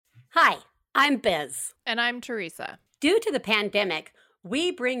Hi, I'm Biz. And I'm Teresa. Due to the pandemic,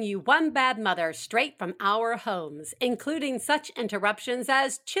 we bring you One Bad Mother straight from our homes, including such interruptions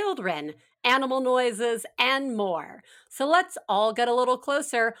as children, animal noises, and more. So let's all get a little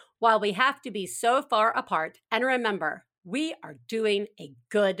closer while we have to be so far apart. And remember, we are doing a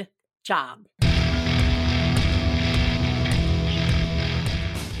good job.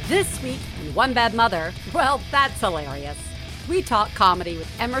 This week in One Bad Mother, well, that's hilarious. We talk comedy with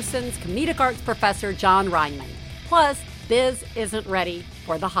Emerson's comedic arts professor, John Rineman. Plus, Biz isn't ready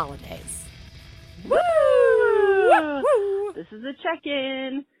for the holidays. Woo! This is a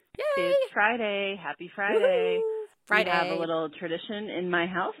check-in. Yay! It's Friday. Happy Friday. Woo-hoo. Friday. We have a little tradition in my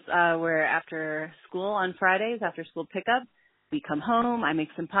house where after school on Fridays, after school pickup, we come home, I make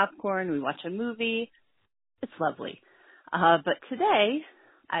some popcorn, we watch a movie. It's lovely. But today,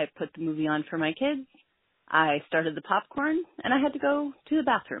 I put the movie on for my kids. I started the popcorn, and I had to go to the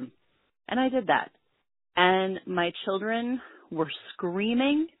bathroom. And I did that. And my children were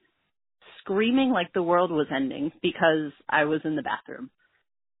screaming like the world was ending because I was in the bathroom.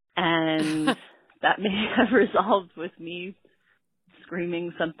 And that may have resolved with me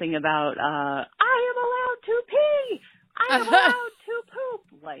screaming something about, I am allowed to pee! I am allowed to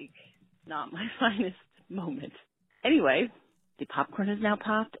poop! Like, not my finest moment. Anyway, the popcorn is now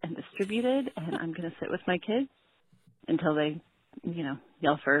popped and distributed, and I'm going to sit with my kids until they,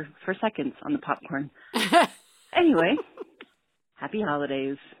 yell for seconds on the popcorn. Anyway, happy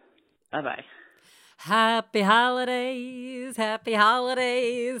holidays. Bye-bye. Happy holidays, happy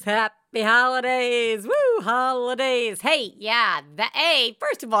holidays, happy holidays. Woo, holidays. Hey,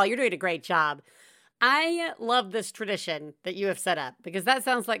 first of all, you're doing a great job. I love this tradition that you have set up because that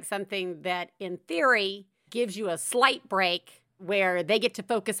sounds like something that, in theory, gives you a slight break where they get to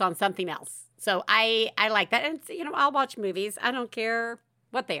focus on something else. So I like that. And, I'll watch movies. I don't care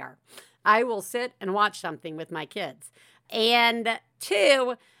what they are. I will sit and watch something with my kids. And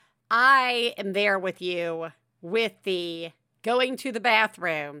two, I am there with you with the going to the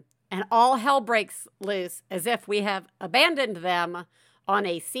bathroom and all hell breaks loose as if we have abandoned them on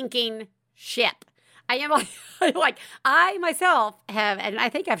a sinking ship. I am like I myself have, and I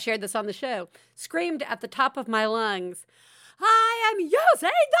think I've shared this on the show, screamed at the top of my lungs, I am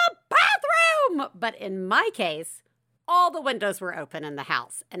using the bathroom! But in my case, all the windows were open in the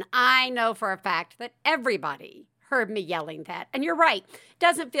house. And I know for a fact that everybody heard me yelling that. And you're right.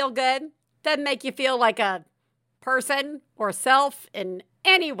 Doesn't feel good. Doesn't make you feel like a person or self in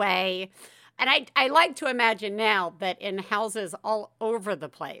any way. And I like to imagine now that in houses all over the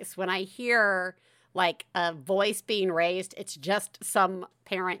place, when I hear like a voice being raised, it's just some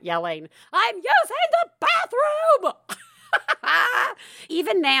parent yelling, I'm using the bathroom!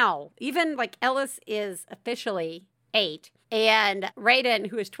 Even now, like Ellis is officially 8 and Raiden,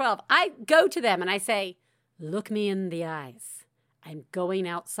 who is 12, I go to them and I say, look me in the eyes. I'm going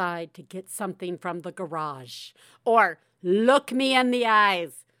outside to get something from the garage. Or look me in the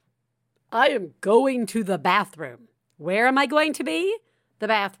eyes. I am going to the bathroom. Where am I going to be? The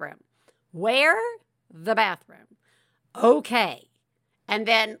bathroom. Where? The bathroom. Okay. And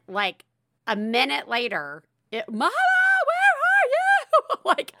then like a minute later, Mama, where are you?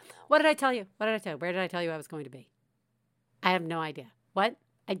 Like, what did I tell you? What did I tell you? Where did I tell you I was going to be? I have no idea. What?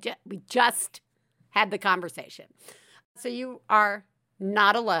 We just had the conversation. So you are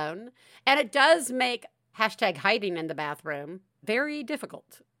not alone. And it does make #hiding in the bathroom very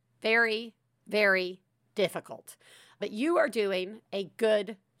difficult. Very, very difficult. But you are doing a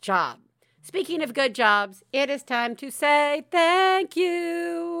good job. Speaking of good jobs, it is time to say thank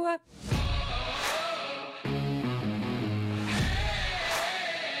you.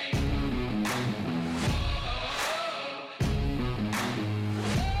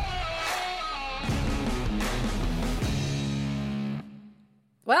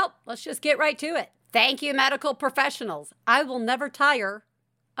 Well, let's just get right to it. Thank you, medical professionals. I will never tire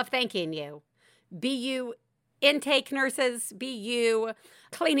of thanking you. Be you intake nurses, be you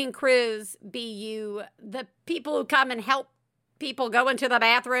cleaning crews, be you the people who come and help people go into the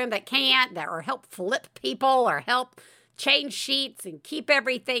bathroom that can't, or help flip people, or help change sheets and keep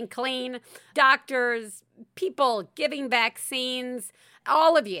everything clean. Doctors, people giving vaccines,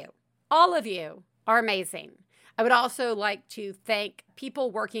 all of you are amazing. I would also like to thank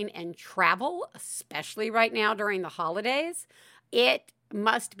people working in travel, especially right now during the holidays. It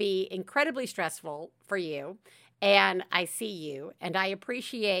must be incredibly stressful for you, and I see you, and I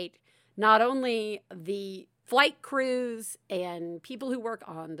appreciate not only the flight crews and people who work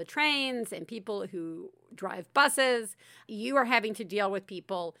on the trains and people who drive buses. You are having to deal with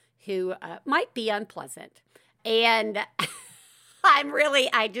people who might be unpleasant. And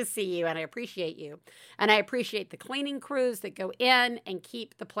I just see you and I appreciate you. And I appreciate the cleaning crews that go in and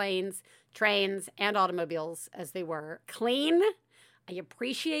keep the planes, trains, and automobiles as they were clean. I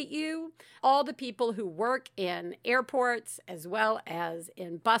appreciate you. All the people who work in airports as well as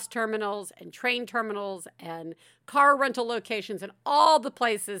in bus terminals and train terminals and car rental locations and all the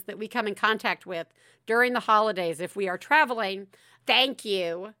places that we come in contact with during the holidays if we are traveling. Thank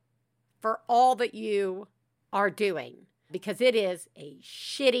you for all that you are doing, because it is a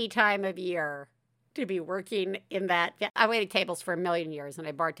shitty time of year to be working in that. I waited tables for 1,000,000 years and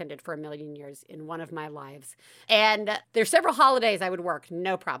I bartended for 1,000,000 years in one of my lives. And there's several holidays I would work,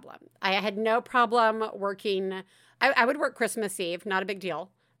 no problem. I had no problem working. I would work Christmas Eve, not a big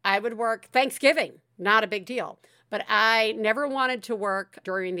deal. I would work Thanksgiving, not a big deal. But I never wanted to work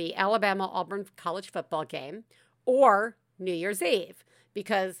during the Alabama-Auburn college football game or New Year's Eve,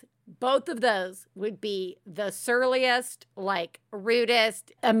 because both of those would be the surliest,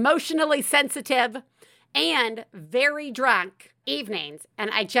 rudest, emotionally sensitive, and very drunk evenings. And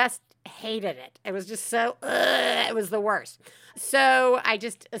I just hated it. It was just it was the worst. So I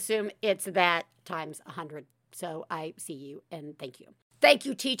just assume it's that times 100. So I see you and thank you. Thank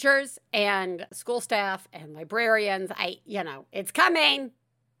you, teachers and school staff and librarians. It's coming.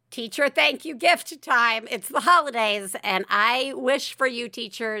 Teacher thank you gift time. It's the holidays, and I wish for you,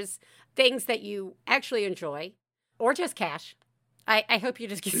 teachers, things that you actually enjoy, or just cash. I hope you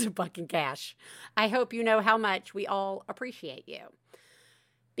just get some fucking cash. I hope you know how much we all appreciate you,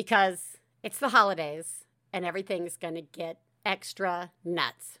 because it's the holidays, and everything's going to get extra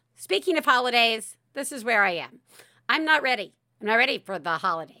nuts. Speaking of holidays, this is where I am. I'm not ready. I'm not ready for the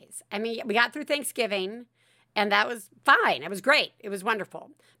holidays. I mean, we got through Thanksgiving, and that was fine. It was great. It was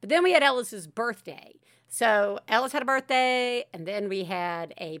wonderful. But then we had Ellis's birthday. So Ellis had a birthday, and then we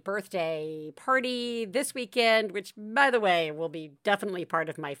had a birthday party this weekend, which, by the way, will be definitely part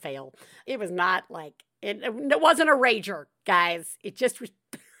of my fail. It was not it wasn't a rager, guys. It just was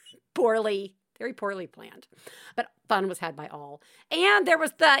very poorly planned. But fun was had by all. And there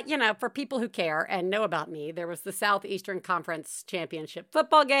was for people who care and know about me, there was the Southeastern Conference Championship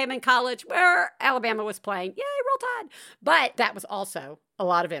football game in college where Alabama was playing. Yay, Roll Tide. But that was also a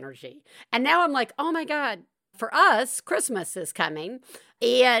lot of energy. And now I'm like, oh my God, for us, Christmas is coming.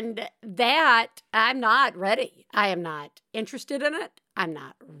 And that, I'm not ready. I am not interested in it. I'm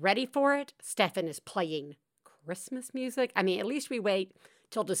not ready for it. Stefan is playing Christmas music. I mean, at least we wait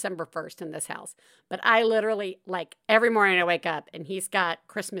till December 1st in this house. But I literally, every morning I wake up and he's got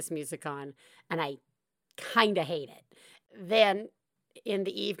Christmas music on, and I kind of hate it. Then in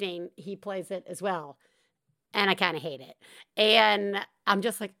the evening, he plays it as well, and I kind of hate it. And I'm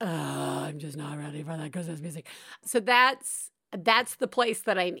just like, I'm just not ready for that Christmas music. So that's the place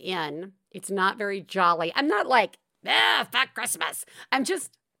that I'm in. It's not very jolly. I'm not fuck Christmas. I'm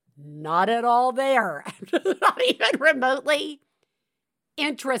just not at all there. I'm just not even remotely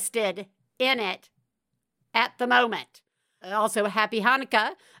interested in it at the moment. Also, happy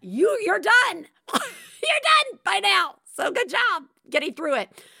Hanukkah. You're done. You're done by now. So good job getting through it.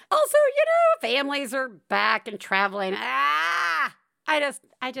 Also, families are back and traveling. I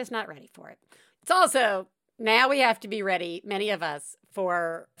just not ready for it. It's also, now we have to be ready, many of us,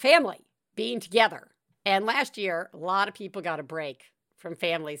 for family being together. And last year, a lot of people got a break from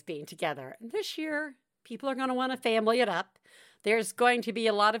families being together. And this year, people are going to want to family it up. There's going to be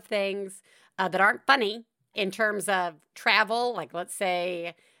a lot of things that aren't funny in terms of travel. Like, let's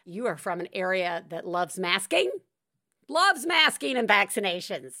say you are from an area that loves masking and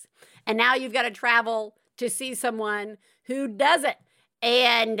vaccinations. And now you've got to travel to see someone who doesn't.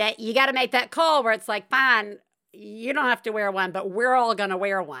 And you got to make that call where it's like, fine, you don't have to wear one, but we're all going to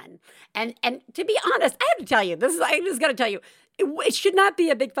wear one. And to be honest, I have to tell you, I just got to tell you, it should not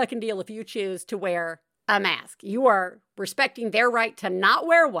be a big fucking deal if you choose to wear a mask. You are respecting their right to not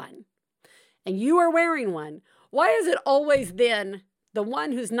wear one, and you are wearing one. Why is it always then the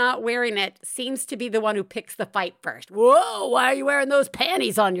one who's not wearing it seems to be the one who picks the fight first? Whoa, why are you wearing those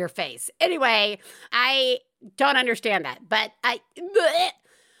panties on your face? Anyway, I don't understand that, but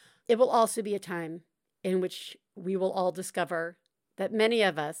it will also be a time in which we will all discover that many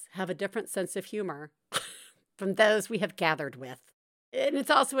of us have a different sense of humor from those we have gathered with. And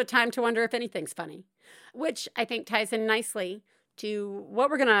it's also a time to wonder if anything's funny, which I think ties in nicely to what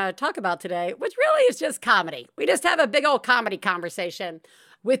we're going to talk about today, which really is just comedy. We just have a big old comedy conversation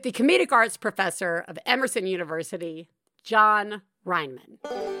with the comedic arts professor of Emerson University, John Rineman.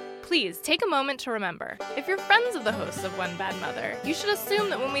 Please take a moment to remember, if you're friends of the hosts of One Bad Mother, you should assume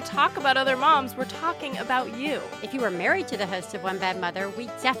that when we talk about other moms, we're talking about you. If you are married to the host of One Bad Mother, we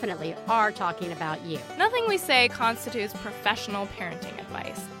definitely are talking about you. Nothing we say constitutes professional parenting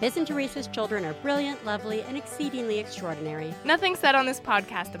advice. Biz and Teresa's children are brilliant, lovely, and exceedingly extraordinary. Nothing said on this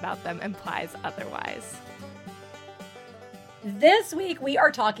podcast about them implies otherwise. This week, we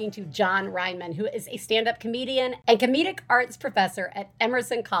are talking to John Rineman, who is a stand-up comedian and comedic arts professor at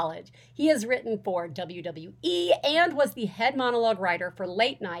Emerson College. He has written for WWE and was the head monologue writer for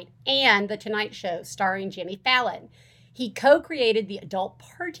Late Night and The Tonight Show starring Jimmy Fallon. He co-created the adult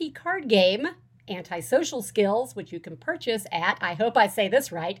party card game, Antisocial Skills, which you can purchase at, I hope I say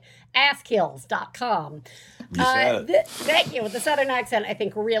this right, asskills.com. You said it. Thank you. With the Southern accent, I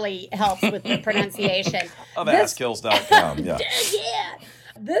think really helps with the pronunciation. Of asskills.com, yeah. Yeah.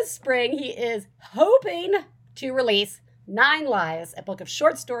 This spring, he is hoping to release 9 Lives, a book of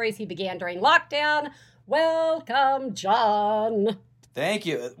short stories he began during lockdown. Welcome, John. Thank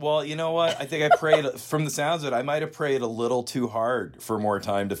you. Well, you know what? I think I prayed, from the sounds of it, I might have prayed a little too hard for more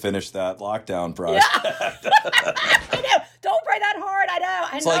time to finish that lockdown project. Yeah. I know. Don't pray that hard. I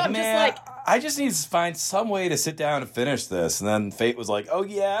know. It's like, I'm man, just like, I just need to find some way to sit down and finish this. And then fate was like, oh,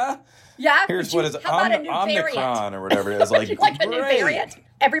 yeah? yeah. Here's what is how about a new variant? Omicron or whatever it is. Would you like a new great. variant?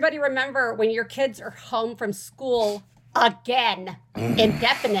 Everybody remember when your kids are home from school again,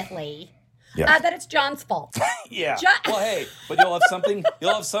 indefinitely, Yeah. that it's John's fault. Yeah. John- Well, hey, but you'll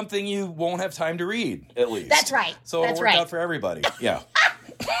have something you won't have time to read, at least. That's right. So it'll work out for everybody. Yeah.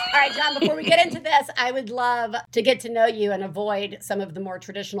 All right, John, before we get into this, I would love to get to know you and avoid some of the more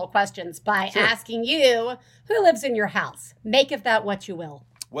traditional questions by asking you, who lives in your house? Make of that what you will.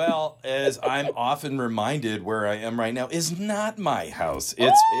 Well, as I'm often reminded, where I am right now is not my house.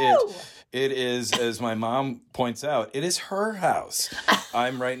 It is, as my mom points out, it is her house.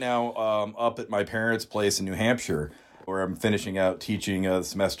 I'm right now up at my parents' place in New Hampshire, where I'm finishing out teaching a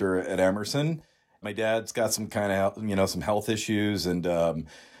semester at Emerson. My dad's got some kind of, some health issues, and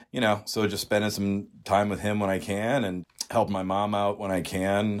so just spending some time with him when I can, and help my mom out when I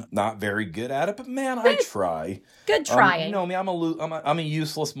can. Not very good at it, but man, I try. Good trying. You know me, I'm a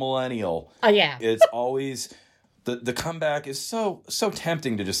useless millennial. Oh yeah. It's always the comeback is so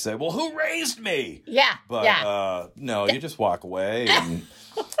tempting to just say, well, who raised me? Yeah. But no, you just walk away and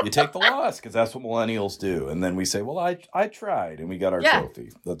you take the loss, because that's what millennials do. And then we say, well, I tried, and we got our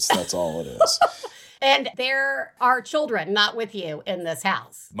trophy. That's all it is. And there are children not with you in this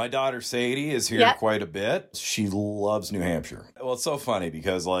house. My daughter Sadie is here quite a bit. She loves New Hampshire. Well, it's so funny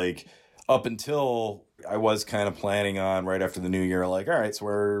because up until I was kind of planning on right after the new year, all right, so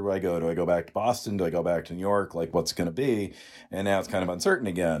where do I go? Do I go back to Boston? Do I go back to New York? What's going to be? And now it's kind of uncertain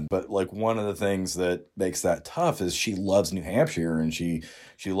again. But one of the things that makes that tough is she loves New Hampshire, and she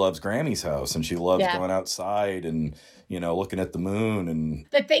loves Grammy's house, and she loves going outside and, looking at the moon and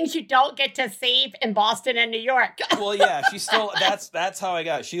the things you don't get to see in Boston and New York. Well, yeah, she's still, that's how I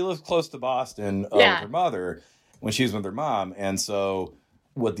got, she lives close to Boston with her mother when she was with her mom. And so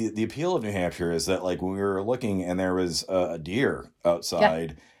what the appeal of New Hampshire is that when we were looking and there was a deer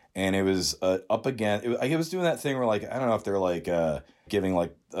outside and it was up again, it was doing that thing where I don't know if they're giving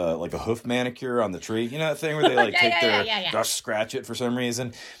a hoof manicure on the tree, that thing where they take scratch it for some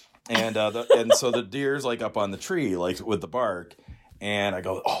reason. And and so the deer's up on the tree, with the bark. And I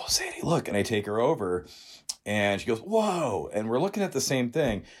go, oh, Sadie, look. And I take her over and she goes, whoa. And we're looking at the same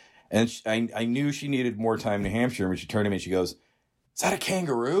thing. And I knew she needed more time in New Hampshire. And when she turned to me, she goes, is that a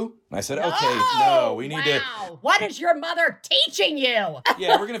kangaroo? And I said, okay, no, we need to. What is your mother teaching you?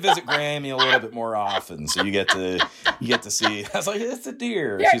 Yeah, we're going to visit Grammy a little bit more often. So you get to see. I was like, it's a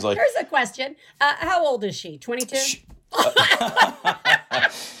deer. She's like, here's a question. How old is she? 22?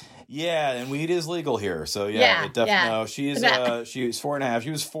 Yeah, and weed is legal here, so it definitely. Yeah. No, she's 4.5. She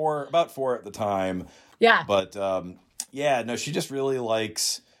was about 4 at the time. Yeah, but no, she just really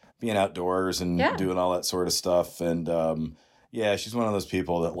likes being outdoors and doing all that sort of stuff. And she's one of those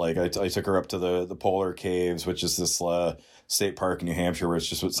people that I took her up to the Polar Caves, which is this state park in New Hampshire, where it's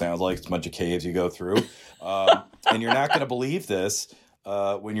just what it sounds like. It's a bunch of caves you go through, and you're not going to believe this.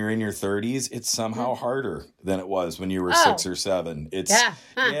 When you're in your 30s, it's somehow harder than it was when you were 6 or 7. It's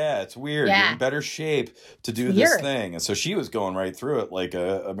it's weird. You're in better shape to do this thing. And so she was going right through it like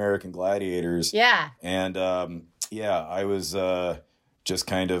American Gladiators. Yeah. And I was just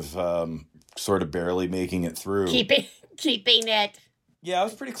kind of sort of barely making it through. Keeping it Yeah, I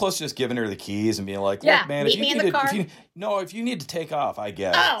was pretty close to just giving her the keys and being like, Yeah, "Look, man, meet me in the car." if you need to take off, I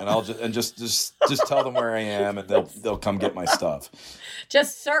get it, Oh. and I'll just tell them where I am, and they'll come get my stuff."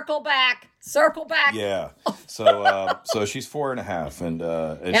 Just circle back. Yeah. So she's 4.5,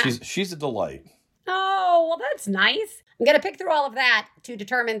 and she's a delight. Oh, well, that's nice. I'm going to pick through all of that to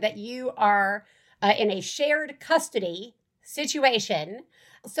determine that you are in a shared custody situation.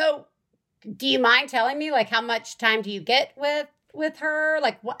 So, do you mind telling me, like, how much time do you get with her?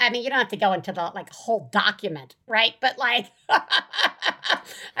 Like, I mean, you don't have to go into the like whole document, right? But like, I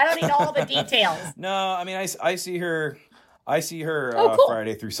don't need all the details. No, I mean, I see her. Cool.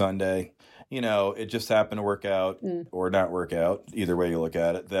 Friday through Sunday. It just happened to work out or not work out, either way you look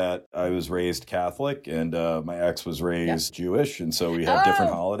at it, that I was raised Catholic and my ex was raised Jewish. And so we have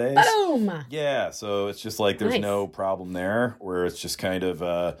different holidays. Boom. Yeah. So it's just like there's no problem there, where it's just kind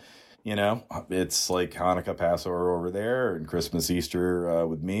of, it's like Hanukkah, Passover over there, and Christmas, Easter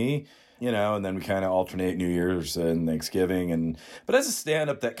with me. And then we kind of alternate New Year's and Thanksgiving. But as a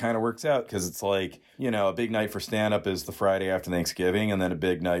stand-up, that kind of works out, because it's like, a big night for stand-up is the Friday after Thanksgiving, and then a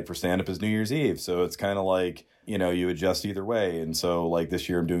big night for stand-up is New Year's Eve. So it's kind of like, you adjust either way. And so like this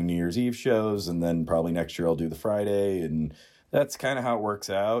year I'm doing New Year's Eve shows, and then probably next year I'll do the Friday, and that's kind of how it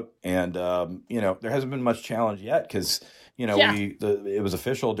works out. And, there hasn't been much challenge yet, because, it was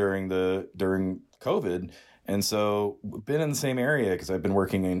official during COVID. And so we've been in the same area, because I've been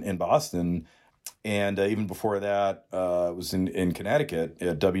working in Boston. And even before that, I was in Connecticut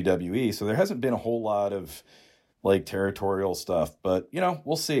at WWE. So there hasn't been a whole lot of like territorial stuff. But,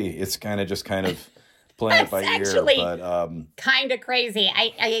 we'll see. It's kind of playing it by ear. But kind of crazy.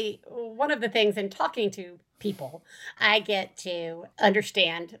 I one of the things in talking to people, I get to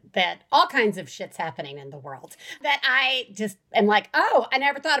understand that all kinds of shit's happening in the world that I just am like, oh, I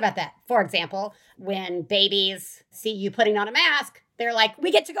never thought about that. For example, when babies see you putting on a mask, they're like, we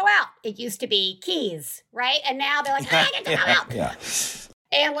get to go out. It used to be keys, right? And now they're like, I get to go out. Yeah.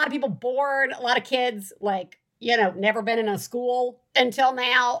 And a lot of people born, a lot of kids, like, never been in a school until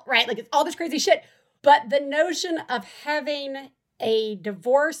now, right? Like, it's all this crazy shit. But the notion of having a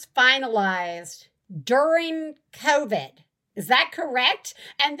divorce finalized during COVID, is that correct?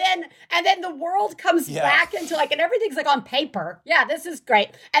 And then the world comes back into like, and everything's like on paper. Yeah, this is great.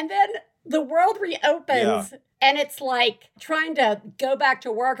 And then the world reopens and it's like trying to go back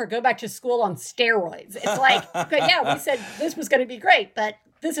to work or go back to school on steroids. It's like, okay, we said this was going to be great, but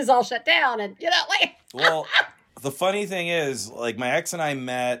this is all shut down. And, like. Well, the funny thing is, like, my ex and I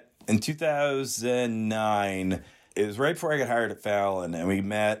met in 2009. It was right before I got hired at Fallon, and we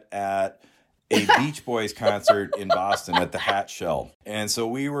met at a Beach Boys concert in Boston at the Hat Shell. And so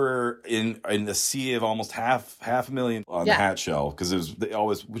we were in the sea of almost half a million on the Hat Shell, because it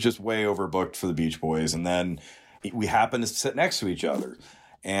was just way overbooked for the Beach Boys. And then we happened to sit next to each other.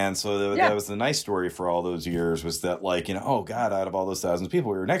 And so that was the nice story for all those years, was that, like, oh God, out of all those thousands of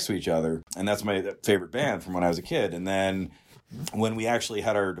people, we were next to each other. And that's my favorite band from when I was a kid. And then when we actually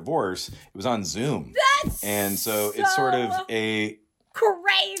had our divorce, it was on Zoom. It's sort of a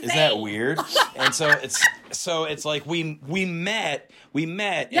crazy. Isn't that weird? And so it's like we met in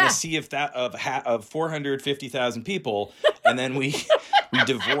a sea of 450,000 people, and then we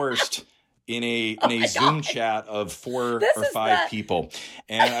divorced in a Zoom chat of 4 or 5 people.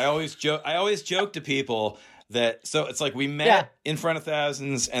 And I always joke to people that, so it's like we met in front of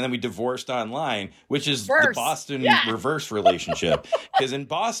thousands, and then we divorced online, which is the Boston reverse relationship. Because in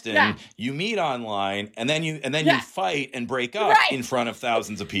Boston, you meet online, and then you fight and break up in front of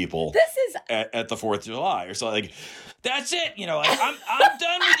thousands of people. This is at the 4th of July, or so. Like, that's it. Like, I'm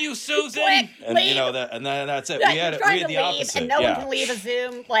done with you, Susan. And leave. and then that's it. Yeah, we had the opposite. And no one can leave a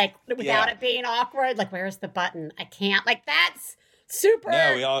Zoom without it being awkward. Like, where's the button? I can't. Like, that's super.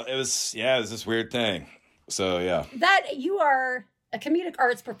 Yeah, it was this weird thing. So, yeah. That you are a comedic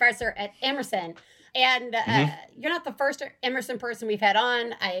arts professor at Emerson, and you're not the first Emerson person we've had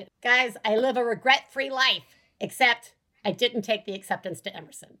on. I live a regret-free life, except I didn't take the acceptance to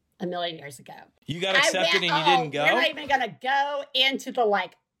Emerson a million years ago. You got accepted and you didn't go? We're not even going to go into the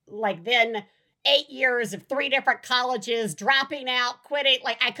like then 8 years of 3 different colleges, dropping out, quitting.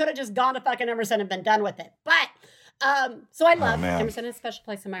 Like, I could have just gone to fucking Emerson and been done with it. But, so I love Emerson, has a special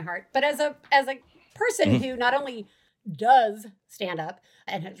place in my heart. But as a person who not only does stand up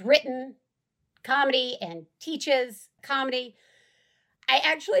and has written comedy and teaches comedy,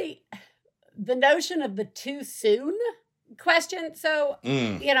 the notion of the too soon question. So,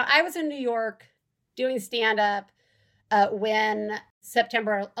 I was in New York doing stand up when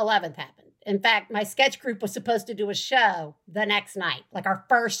September 11th happened. In fact, my sketch group was supposed to do a show the next night, like our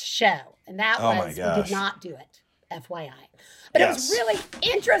first show. And that we did not do it. FYI. But It was really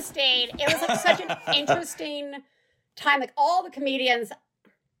interesting. It was like such an interesting time. Like all the comedians.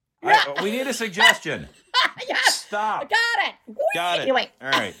 We need a suggestion. Yes. Stop. Got it. Anyway. All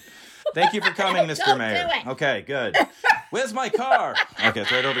right. Thank you for coming, Mr. Mayor. Okay, good. Where's my car? Okay,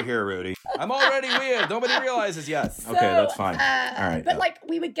 it's right over here, Rudy. I'm already weird. Nobody realizes yet. Okay, that's fine. All right. But like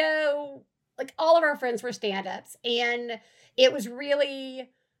we would go, like all of our friends were stand-ups, and it was really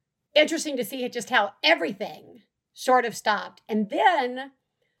interesting to see just how everything sort of stopped. And then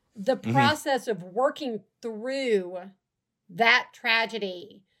the process of working through that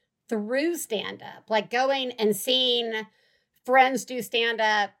tragedy through stand-up, like going and seeing friends do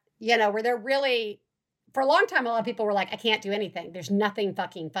stand-up, you know, where they're really, for a long time, a lot of people were like, I can't do anything. There's nothing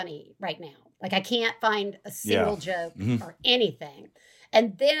fucking funny right now. Like I can't find a single joke or anything.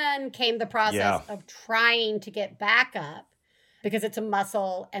 And then came the process of trying to get back up, because it's a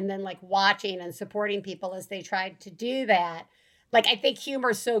muscle, and then like watching and supporting people as they tried to do that. Like, I think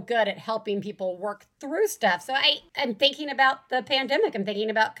humor is so good at helping people work through stuff. So I'm thinking about the pandemic. I'm thinking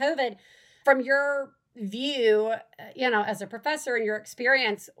about COVID. From your view, you know, as a professor and your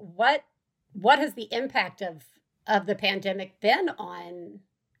experience, what has the impact of the pandemic been on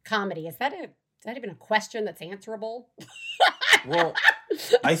comedy? Is that even a question that's answerable? Well,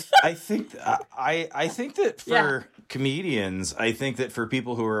 I think that for comedians, I think that for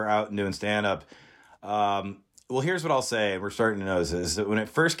people who are out and doing stand-up, well, here's what I'll say. We're starting to notice is that when it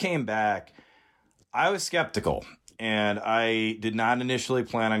first came back, I was skeptical, and I did not initially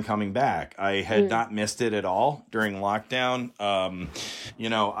plan on coming back. I had not missed it at all during lockdown. You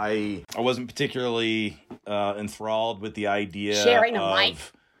know, I wasn't particularly enthralled with the idea sharing a mic.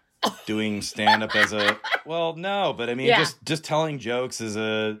 Doing stand-up as a, well, no, but I mean, just telling jokes as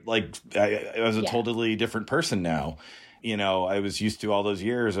I was a totally different person now. You know, I was used to all those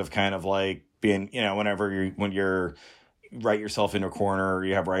years of kind of like being, you know, when you're write yourself into a corner, or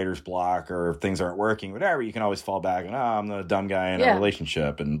you have writer's block, or things aren't working, whatever, you can always fall back and, I'm the dumb guy in a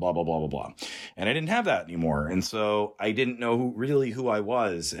relationship and blah, blah, blah, blah, blah. And I didn't have that anymore. And so I didn't know who I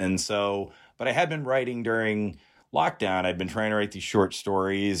was. And so, but I had been writing during lockdown. I'd been trying to write these short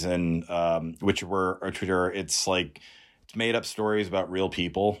stories, and it's made up stories about real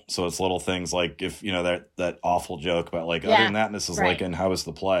people. So it's little things like, if you know that awful joke about like, other than that, Mrs. Lincoln, how was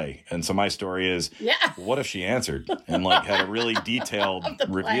the play? And so my story is, what if she answered and like had a really detailed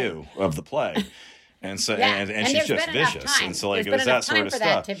review of the play? And so and she's just vicious. And so like it was that sort of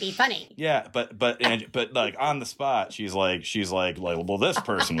stuff to be funny. Yeah, but like on the spot, she's like, well, this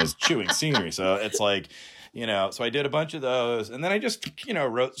person was chewing scenery. So it's like, you know, so I did a bunch of those, and then I just, you know,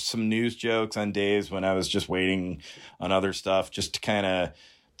 wrote some news jokes on days when I was just waiting on other stuff, just to kind of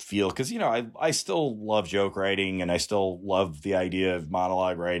feel, because, you know, I still love joke writing, and I still love the idea of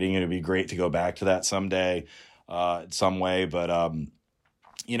monologue writing, and it'd be great to go back to that someday, some way. But,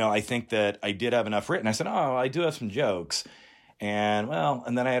 you know, I think that I did have enough written. I said, I do have some jokes. And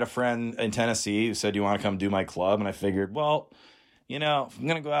then I had a friend in Tennessee who said, you want to come do my club? And I figured, well, you know, if I'm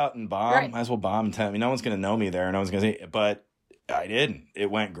going to go out and bomb, might as well bomb. No one's going to know me there. No one's going to see. But I didn't.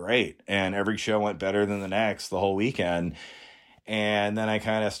 It went great. And every show went better than the next the whole weekend. And then I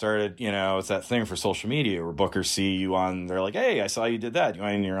kind of started, you know, it's that thing for social media where bookers see you on, they're like, hey, I saw you did that.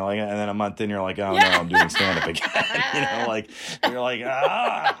 And you're like, and then a month in, you're like, oh, no, I'm doing stand-up again. You know, like, you're like,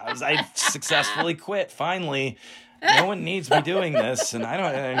 I successfully quit. Finally, no one needs me doing this. And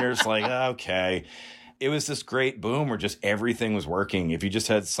you're just like, okay. It was this great boom where just everything was working. If you just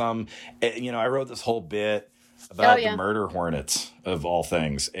had some, you know, I wrote this whole bit about the murder hornets of all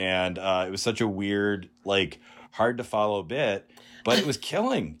things. And it was such a weird, like, hard to follow bit, but it was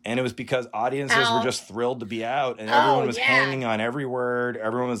killing. And it was because audiences were just thrilled to be out, and everyone was hanging on every word.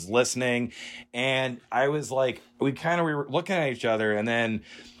 Everyone was listening. And I was like, we were looking at each other, and then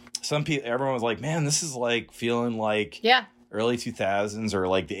everyone was like, man, this is like feeling like early 2000s or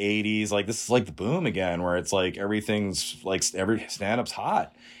like the 80s. Like, this is like the boom again, where it's like everything's like every stand-up's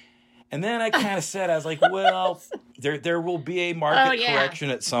hot. And then I kind of said, I was like, well, there will be a market correction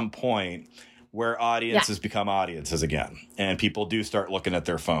at some point where audiences become audiences again. And people do start looking at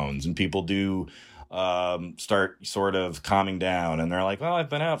their phones, and people do start sort of calming down. And they're like, well, I've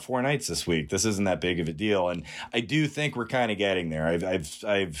been out 4 nights this week. This isn't that big of a deal. And I do think we're kind of getting there.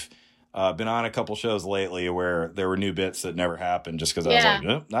 I've been on a couple shows lately where there were new bits that never happened just because I was like,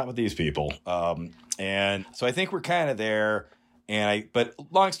 nope, not with these people. And so I think we're kind of there. But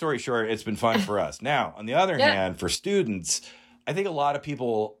long story short, it's been fun for us. Now, on the other hand, for students, I think a lot of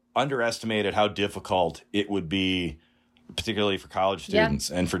people underestimated how difficult it would be particularly for college students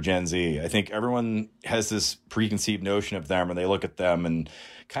and for Gen Z. I think everyone has this preconceived notion of them, and they look at them and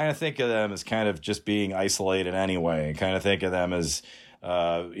kind of think of them as kind of just being isolated anyway, and kind of think of them as,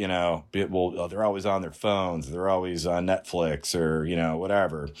 they're always on their phones, they're always on Netflix or,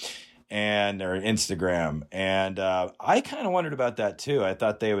 whatever, and or Instagram. And I kind of wondered about that too. I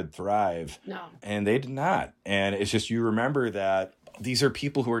thought they would thrive. No. And they did not. And it's just, you remember that these are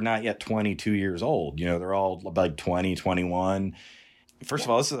people who are not yet 22 years old. They're all like 20, 21. First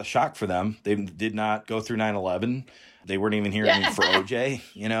of all, this is a shock for them. They did not go through 9/11. They weren't even here for OJ,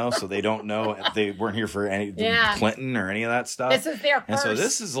 so they don't know. They weren't here for any Clinton or any of that stuff. This is their first. And so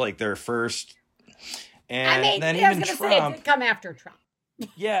this is like their first. And then I was even going to Trump. say it did come after Trump.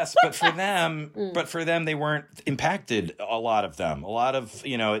 Yes, but for them, they weren't impacted. A lot of them,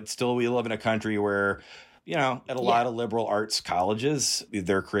 it's still, we live in a country where, at a lot of liberal arts colleges,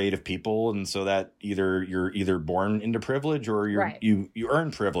 they're creative people. And so that you're born into privilege, or you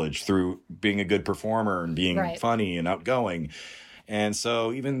earn privilege through being a good performer and being funny and outgoing. And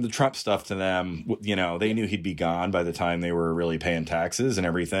so even the Trump stuff to them, they knew he'd be gone by the time they were really paying taxes and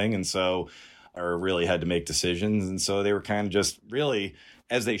everything. And so, or really had to make decisions. And so they were kind of just really,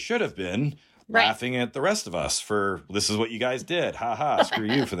 as they should have been, laughing at the rest of us for, this is what you guys did. Ha ha, screw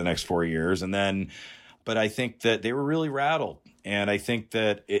you for the next 4 years. And then, but I think that they were really rattled. And I think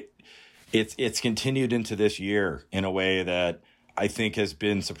that it's continued into this year in a way that I think has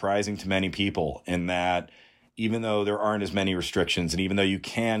been surprising to many people, in that even though there aren't as many restrictions, and even though you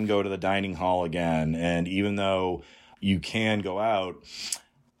can go to the dining hall again, and even though you can go out,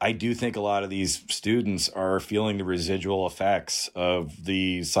 I do think a lot of these students are feeling the residual effects of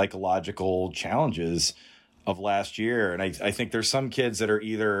the psychological challenges of last year. And I think there's some kids that are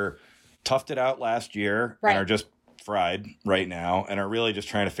either toughed it out last year and are just fried right now and are really just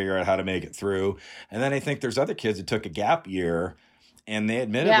trying to figure out how to make it through. And then I think there's other kids that took a gap year and they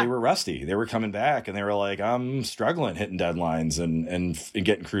admitted they were rusty. They were coming back and they were like, I'm struggling hitting deadlines and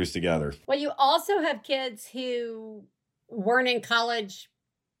getting crews together. Well, you also have kids who weren't in college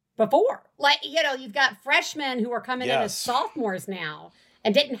before. Like, you've got freshmen who are coming in as sophomores now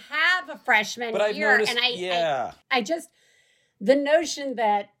and didn't have a freshman year. Noticed, and I just, the notion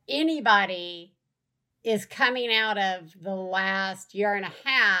that anybody is coming out of the last year and a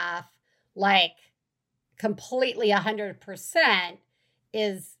half, like completely 100%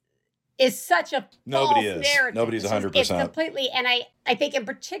 is such a false narrative. Nobody's 100%. It's completely, and I think in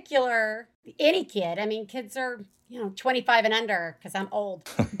particular, any kid, kids are, 25 and under, because I'm old.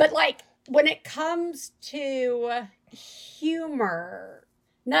 But like, when it comes to humor,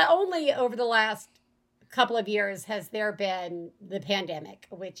 not only over the last couple of years has there been the pandemic,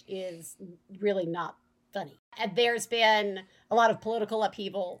 which is really not funny. And there's been a lot of political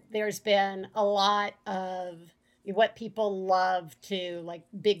upheaval. There's been a lot of what people love to, like,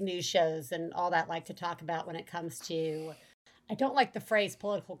 big news shows and all that, like to talk about when it comes to, I don't like the phrase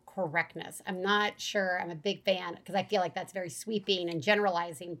political correctness. I'm not sure I'm a big fan, because I feel like that's very sweeping and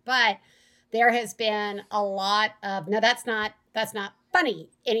generalizing, but there has been a lot of, no, that's not funny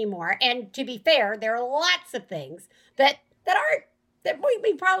anymore. And to be fair, there are lots of things that aren't, that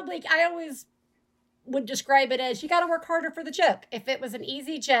we probably, I always would describe it as, you got to work harder for the joke. If it was an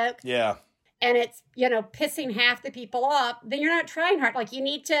easy joke. Yeah. And it's, pissing half the people off, then you're not trying hard. Like, you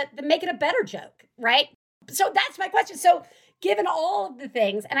need to make it a better joke, right? So that's my question. So given all of the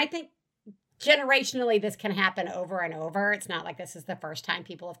things, and I think generationally this can happen over and over. It's not like this is the first time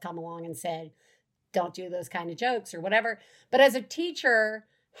people have come along and said, don't do those kind of jokes or whatever. But as a teacher,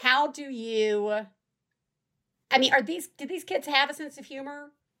 how do you, do these kids have a sense of humor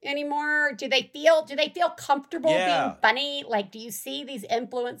anymore? Do they feel comfortable being funny? Like, do you see these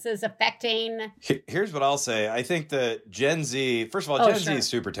influences affecting? Here's what I'll say. I think that Gen Z, first of all, Gen Z is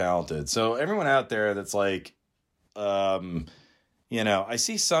super talented. So everyone out there that's like, I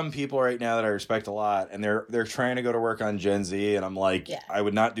see some people right now that I respect a lot, and they're trying to go to work on Gen Z, and I'm like, I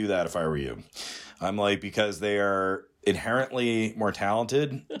would not do that if I were you. I'm like, because they are inherently more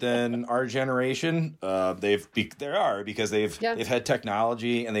talented than our generation. Because they've had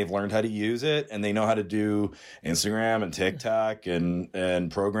technology and they've learned how to use it, and they know how to do Instagram and TikTok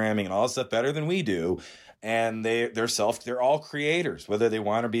and programming and all that stuff better than we do. And they're all creators, whether they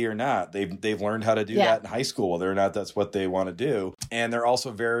want to be or not. They've learned how to do that in high school, whether or not that's what they want to do. And they're also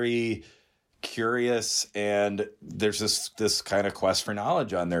very curious, and there's this kind of quest for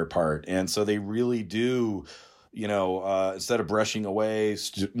knowledge on their part. And so they really do instead of brushing away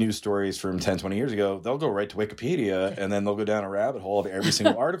news stories from 10, 20 years ago, they'll go right to Wikipedia and then they'll go down a rabbit hole of every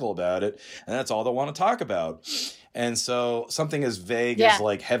single article about it. And that's all they want to talk about. And so something as vague as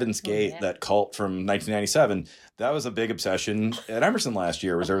like Heaven's Gate, that cult from 1997, that was a big obsession at Emerson last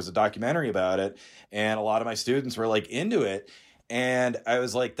year. There was a documentary about it. And a lot of my students were like into it. And I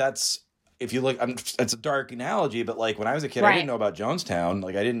was like, if you look, it's a dark analogy, but like when I was a kid, I didn't know about Jonestown.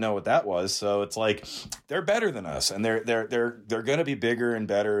 Like I didn't know what that was. So it's like they're better than us, and they're going to be bigger and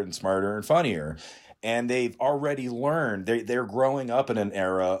better and smarter and funnier. And they've already learned. They're growing up in an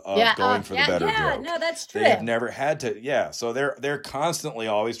era of going for the better joke. Yeah, no, that's true. They've never had to. Yeah, so they're constantly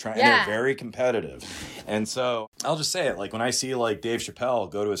always trying. And they're very competitive. And so I'll just say it. Like when I see like Dave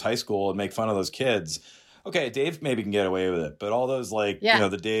Chappelle go to his high school and make fun of those kids. Okay, Dave maybe can get away with it, but all those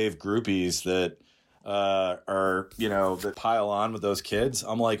the Dave groupies that are that pile on with those kids,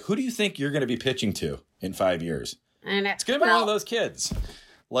 I'm like, who do you think you're going to be pitching to in 5 years? And it's going to be one of those kids.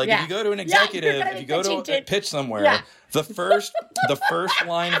 Like if you go to an executive, if you go to a pitch somewhere, the first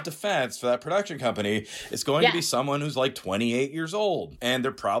line of defense for that production company is going to be someone who's like 28 years old, and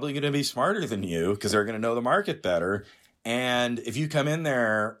they're probably going to be smarter than you because they're going to know the market better. And if you come in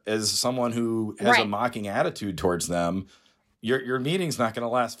there as someone who has a mocking attitude towards them, your meeting's not going to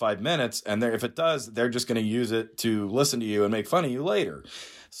last 5 minutes. And if it does, they're just going to use it to listen to you and make fun of you later.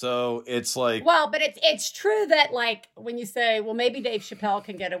 So it's like... Well, but it's true that like when you say, well, maybe Dave Chappelle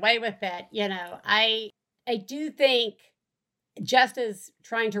can get away with it, I do think just as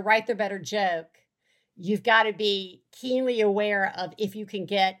trying to write the better joke, you've got to be keenly aware of if you can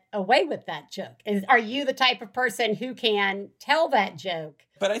get away with that joke. Are you the type of person who can tell that joke?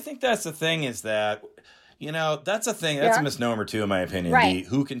 But I think that's the thing is that, that's a thing. That's a misnomer too, in my opinion. Right. The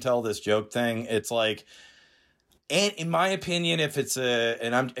who can tell this joke thing. It's like, and in my opinion, if it's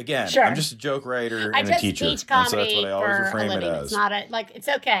I'm just a joke writer and a teacher. Teach comedy so that's what I always reframe it as. It's not it's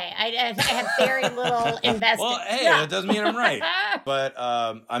okay. I have very little invested. Well, hey, that doesn't mean I'm right. But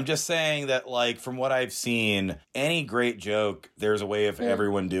I'm just saying that, like, from what I've seen, any great joke, there's a way of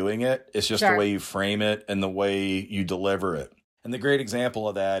everyone doing it. It's just the way you frame it and the way you deliver it. And the great example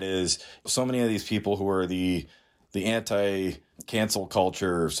of that is so many of these people who are the anti-cancel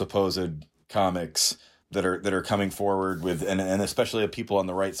culture supposed comics that are coming forward with, and especially people on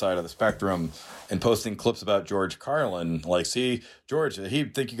the right side of the spectrum, and posting clips about George Carlin. Like, see, George,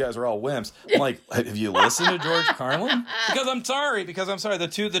 he'd think you guys are all wimps. I'm like, have you listened to George Carlin? Because I'm sorry,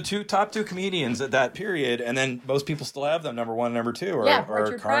 the top two comedians at that period, and then most people still have them, number one and number two,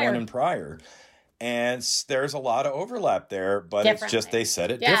 are Carlin and Pryor. And there's a lot of overlap there, but it's just they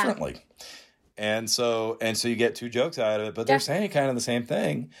said it differently. And so you get two jokes out of it, but they're saying kind of the same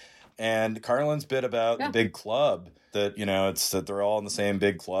thing. And Carlin's bit about the big club that, it's that they're all in the same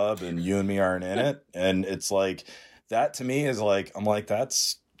big club and you and me aren't in it. And it's like, that to me is like, I'm like,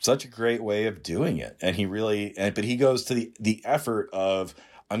 that's such a great way of doing it. And but he goes to the effort of,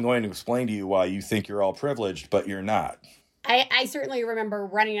 I'm going to explain to you why you think you're all privileged, but you're not. I certainly remember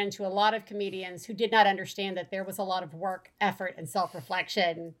running into a lot of comedians who did not understand that there was a lot of work, effort, and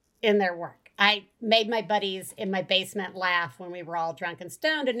self-reflection in their work. I made my buddies in my basement laugh when we were all drunk and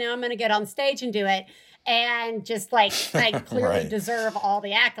stoned, and now I'm going to get on stage and do it and just like I clearly deserve all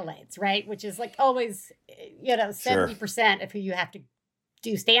the accolades, right? Which is like always, 70% of who you have to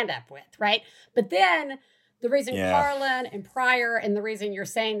do stand-up with, right? But then the reason Carlin and Pryor and the reason you're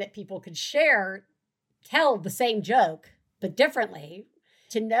saying that people could tell the same joke, but differently,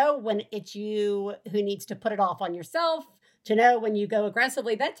 to know when it's you who needs to put it off on yourself, to know when you go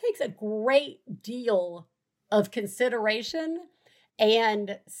aggressively, that takes a great deal of consideration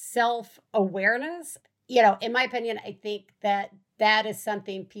and self-awareness. In my opinion, I think that is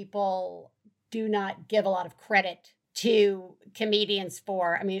something people do not give a lot of credit to comedians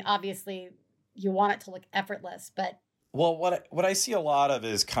for. I mean, obviously, you want it to look effortless, but... Well, what I see a lot of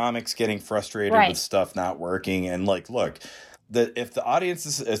is comics getting frustrated with stuff not working. And like, look... if the audience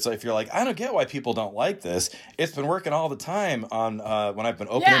is, if you're like, I don't get why people don't like this. It's been working all the time on when I've been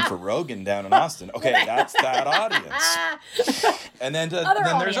opening for Rogan down in Austin. Okay, that's that audience. And then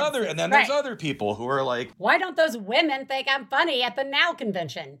there's other people who are like, why don't those women think I'm funny at the Now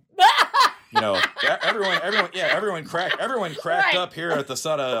convention? Everyone cracked up here at the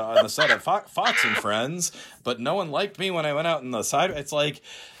set of Fox and Friends, but no one liked me when I went out in the side. It's like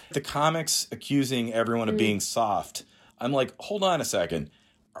the comics accusing everyone of being soft. I'm like, hold on a second.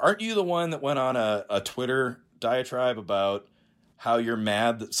 Aren't you the one that went on a Twitter diatribe about how you're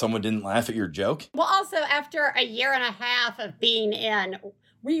mad that someone didn't laugh at your joke? Well, also, after a year and a half of being in,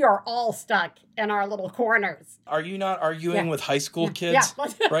 we are all stuck in our little corners. Are you not arguing with high school kids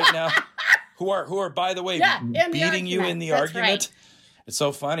right now who are by the way, beating you in the argument. Right. It's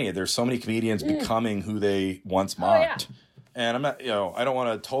so funny. There's so many comedians becoming who they once mocked. Oh, yeah. And I'm not, I don't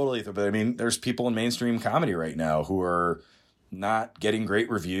want to totally, but I mean, there's people in mainstream comedy right now who are not getting great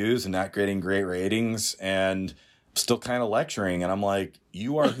reviews and not getting great ratings and still kind of lecturing. And I'm like,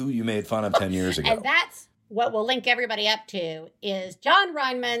 you are who you made fun of 10 years ago. And that's what we'll link everybody up to is John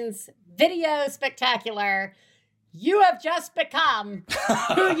Rineman's video spectacular. You have just become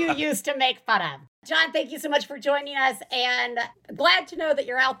who you used to make fun of. John, thank you so much for joining us. And glad to know that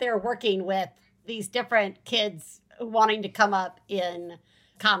you're out there working with these different kids wanting to come up in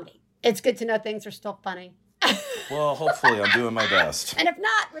comedy. It's good to know things are still funny. Well, hopefully I'm doing my best. And if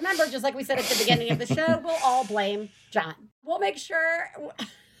not, remember, just like we said at the beginning of the show, we'll all blame John. We'll make sure.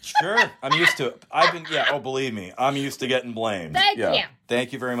 Sure. I'm used to it. Believe me, I'm used to getting blamed. Thank you.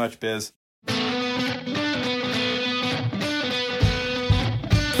 Thank you very much, Biz.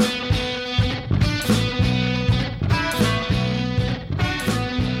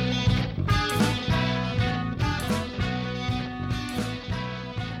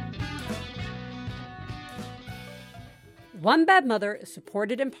 One Bad Mother is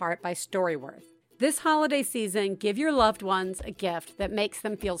supported in part by Storyworth. This holiday season, give your loved ones a gift that makes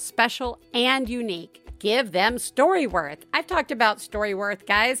them feel special and unique. Give them Storyworth. I've talked about Storyworth,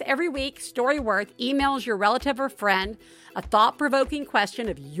 guys. Every week, Storyworth emails your relative or friend a thought-provoking question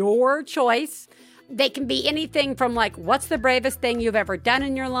of your choice. They can be anything from like, what's the bravest thing you've ever done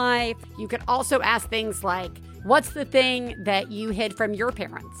in your life? You could also ask things like, what's the thing that you hid from your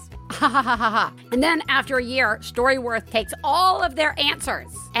parents? Ha ha ha ha ha. And then after a year, Storyworth takes all of their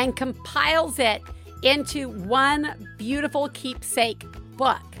answers and compiles it into one beautiful keepsake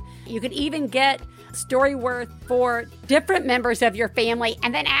book. You could even get Storyworth for different members of your family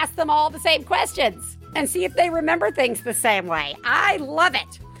and then ask them all the same questions and see if they remember things the same way. I love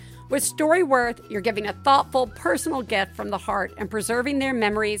it. With Storyworth, you're giving a thoughtful, personal gift from the heart and preserving their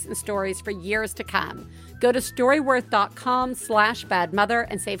memories and stories for years to come. Go to storyworth.com/badmother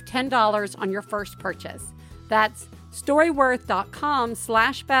and save $10 on your first purchase. That's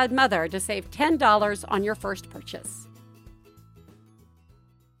storyworth.com/badmother to save $10 on your first purchase.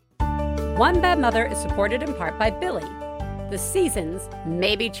 One Bad Mother is supported in part by Billy. The seasons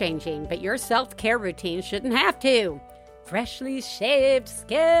may be changing, but your self-care routine shouldn't have to. Freshly shaved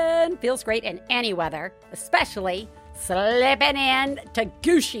skin feels great in any weather, especially slipping in to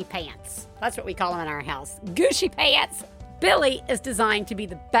Gucci pants. That's what we call them in our house. Gucci pants. Billy is designed to be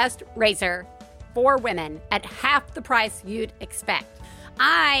the best razor for women at half the price you'd expect.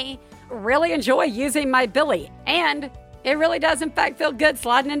 I really enjoy using my Billy, and it really does in fact feel good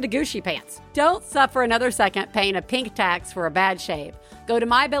sliding into Gucci pants. Don't suffer another second paying a pink tax for a bad shave. Go to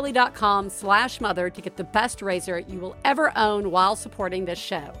mybilly.com/mother to get the best razor you will ever own while supporting this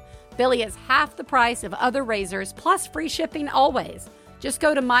show. Billy is half the price of other razors, plus free shipping always. Just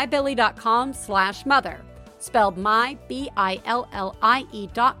go to mybilly.com/mother. Spelled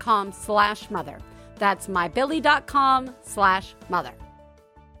mybillie.com/mother. That's mybilly.com/mother.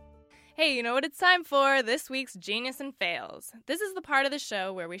 Hey, you know what it's time for? This week's Genius and Fails. This is the part of the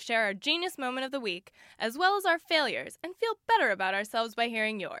show where we share our genius moment of the week, as well as our failures, and feel better about ourselves by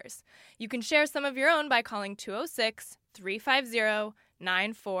hearing yours. You can share some of your own by calling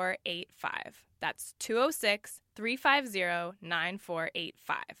 206-350-9485. That's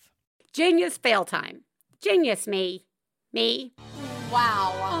 206-350-9485. Genius fail time. Genius me. Me.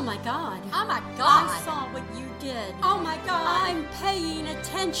 Wow. Oh my God. Oh my God. I saw what you did. Oh my God. I'm paying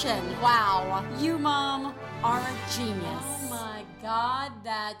attention. Wow. You, Mom, are a genius. Oh my God,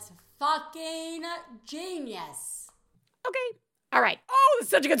 that's fucking genius. Okay. All right. Oh, this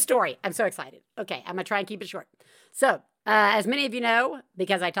is such a good story. I'm so excited. Okay, I'm going to try and keep it short. So, as many of you know,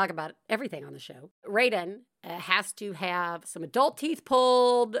 because I talk about everything on the show, Raiden has to have some adult teeth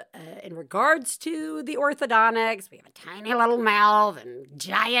pulled in regards to the orthodontics. We have a tiny little mouth and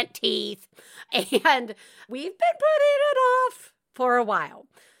giant teeth, and we've been putting it off for a while.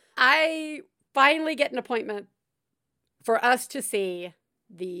 I finally get an appointment for us to see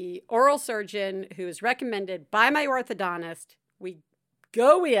the oral surgeon who is recommended by my orthodontist. We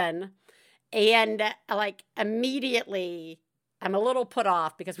go in, and immediately I'm a little put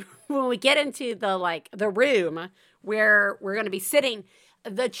off because when we get into the room where we're going to be sitting,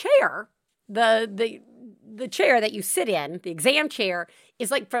 the chair, the chair that you sit in, the exam chair, is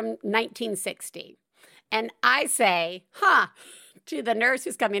from 1960. And I say, to the nurse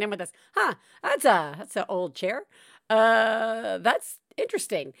who's coming in with us, that's an old chair. That's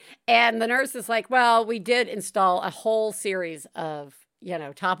interesting. And the nurse is like, well, we did install a whole series of,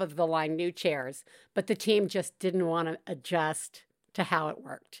 top of the line new chairs, but the team just didn't want to adjust to how it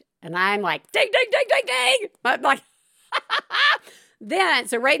worked. And I'm like, ding, ding, ding, ding, ding. I'm like, then,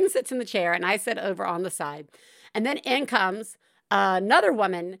 so Raiden sits in the chair and I sit over on the side. And then in comes another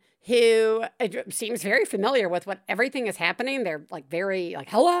woman who seems very familiar with what everything is happening. They're like very like,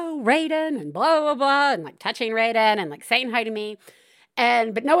 hello, Raiden, and blah, blah, blah, and like touching Raiden and like saying hi to me.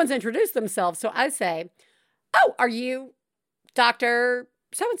 But no one's introduced themselves. So I say, oh, are you Dr.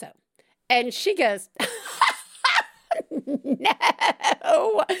 So-and-so? And she goes,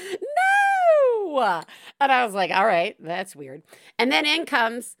 no. And I was like, all right, that's weird. And then in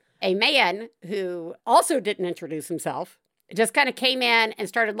comes a man who also didn't introduce himself, just kind of came in and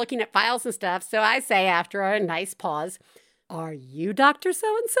started looking at files and stuff. So I say after a nice pause, are you Dr.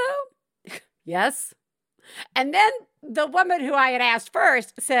 So-and-so? Yes. And then the woman who I had asked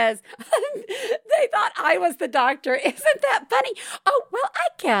first says, they thought I was the doctor. Isn't that funny? Oh, well, I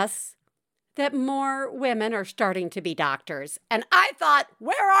guess that more women are starting to be doctors. And I thought,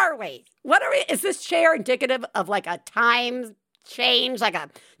 where are we? What are we? Is this chair indicative of like a time change, like a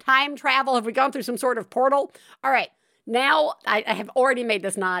time travel? Have we gone through some sort of portal? All right. Now I have already made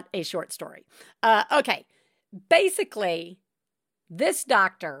this not a short story. Okay. Basically, this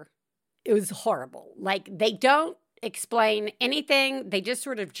doctor, it was horrible. Like they don't explain anything. They just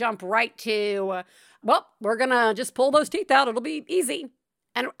sort of jump right to, well, we're going to just pull those teeth out. It'll be easy.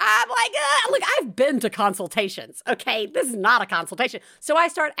 And I'm like, look, I've been to consultations, okay? This is not a consultation. So I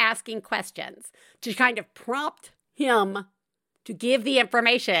start asking questions to kind of prompt him to give the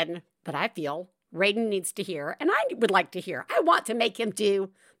information that I feel Raiden needs to hear and I would like to hear. I want to make him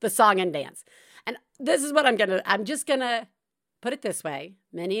do the song and dance. And this is what I'm just going to put it this way.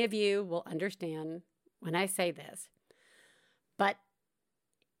 Many of you will understand when I say this. But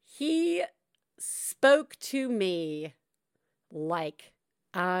he spoke to me like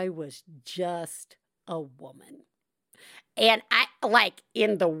I was just a woman. And I, like,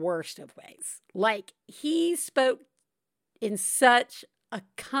 in the worst of ways. Like, he spoke in such a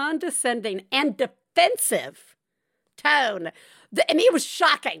condescending and defensive tone. And it was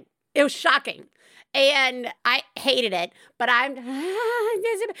shocking. It was shocking. And I hated it. But and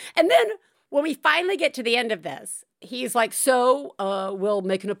then when we finally get to the end of this, he's like, so we'll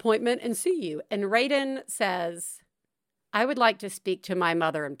make an appointment and see you. And Raiden says, I would like to speak to my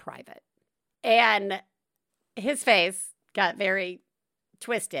mother in private. And his face got very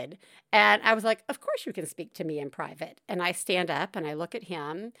twisted. And I was like, of course you can speak to me in private. And I stand up and I look at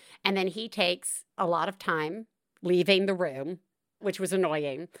him. And then he takes a lot of time leaving the room, which was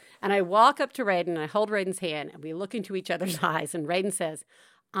annoying. And I walk up to Raiden and I hold Raiden's hand and we look into each other's eyes. And Raiden says,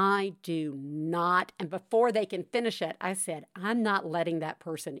 I do not. And before they can finish it, I said, I'm not letting that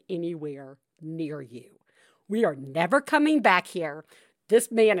person anywhere near you. We are never coming back here.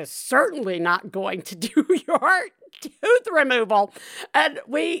 This man is certainly not going to do your tooth removal. And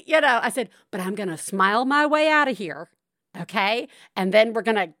I said, but I'm going to smile my way out of here. Okay. And then we're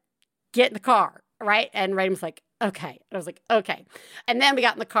going to get in the car. Right. And Raiden was like, okay. And I was like, okay. And then we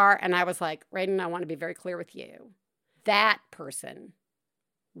got in the car and I was like, Raiden, I want to be very clear with you. That person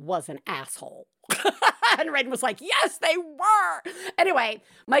was an asshole. And Raiden was like, yes, they were. Anyway,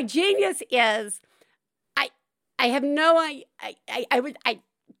 my genius is, I have no, I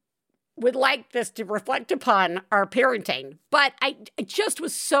would like this to reflect upon our parenting, but I just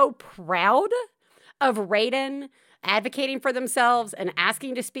was so proud of Raiden advocating for themselves and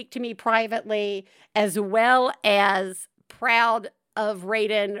asking to speak to me privately, as well as proud of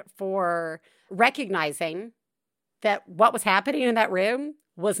Raiden for recognizing that what was happening in that room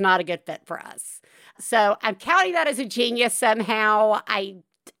was not a good fit for us. So I'm counting that as a genius somehow. I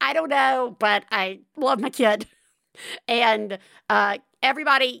don't know, but I love my kid. And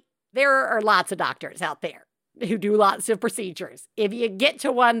everybody, there are lots of doctors out there who do lots of procedures. If you get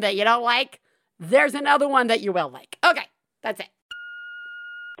to one that you don't like, there's another one that you will like. Okay, that's it.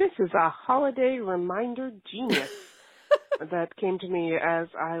 This is a holiday reminder genius that came to me as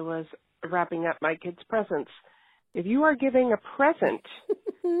I was wrapping up my kids' presents. If you are giving a present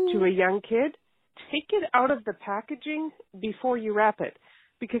to a young kid, take it out of the packaging before you wrap it.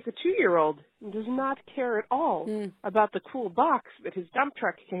 Because the 2-year-old does not care at all about the cool box that his dump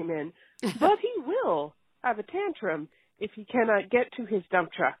truck came in, but he will have a tantrum if he cannot get to his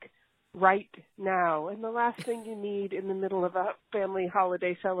dump truck right now. And the last thing you need in the middle of a family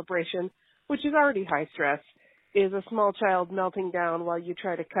holiday celebration, which is already high stress, is a small child melting down while you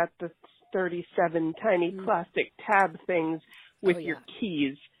try to cut the 37 tiny plastic tab things with your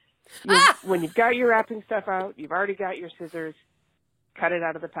keys. When you've got your wrapping stuff out, you've already got your scissors. Cut it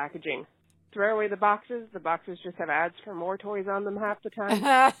out of the packaging. Throw away the boxes. The boxes just have ads for more toys on them half the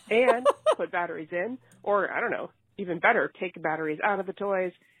time. And put batteries in. Or, I don't know, even better, take the batteries out of the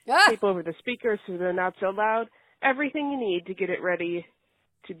toys, Ah! tape over the speakers so they're not so loud. Everything you need to get it ready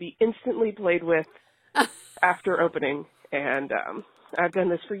to be instantly played with after opening. And I've done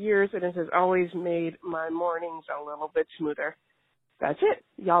this for years, and it has always made my mornings a little bit smoother. That's it.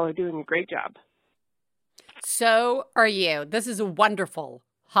 Y'all are doing a great job. So are you. This is a wonderful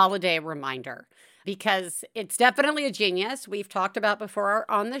holiday reminder because it's definitely a genius. We've talked about before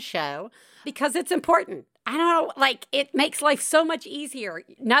on the show because it's important. I don't know, like it makes life so much easier.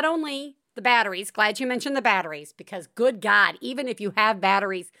 Not only the batteries, glad you mentioned the batteries because good God, even if you have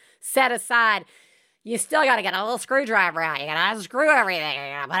batteries set aside, you still got to get a little screwdriver out. You got to unscrew everything.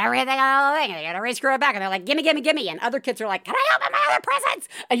 You got to put everything on the thing. You got to re-screw it back. And they're like, gimme, gimme, gimme. And other kids are like, can I open my other presents?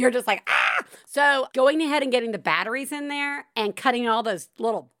 And you're just like, ah. So going ahead and getting the batteries in there and cutting all those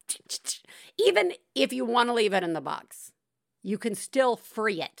little, even if you want to leave it in the box, you can still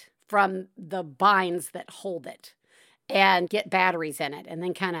free it from the binds that hold it and get batteries in it and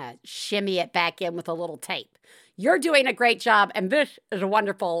then kind of shimmy it back in with a little tape. You're doing a great job. And this is a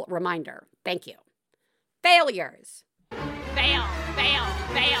wonderful reminder. Thank you. Failures. Fail, fail,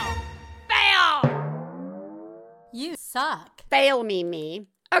 fail, fail! You suck. Fail me.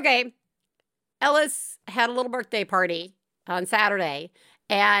 Okay. Ellis had a little birthday party on Saturday,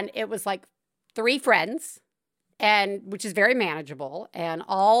 and it was like 3 friends, and which is very manageable, and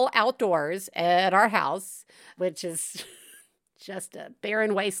all outdoors at our house, which is just a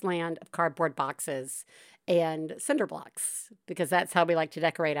barren wasteland of cardboard boxes and cinder blocks, because that's how we like to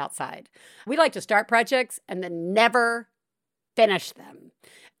decorate outside. We like to start projects and then never finish them.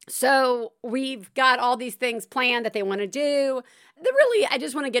 So we've got all these things planned that they want to do. I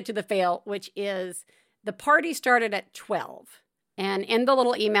just want to get to the fail, which is the party started at 12. And in the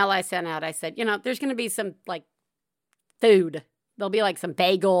little email I sent out, I said, there's going to be some like food. There'll be like some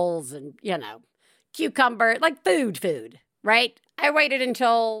bagels and, cucumber, like food, right? I waited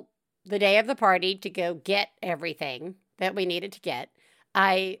until the day of the party to go get everything that we needed to get.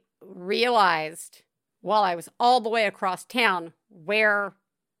 I realized while I was all the way across town where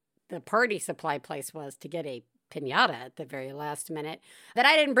the party supply place was to get a piñata at the very last minute that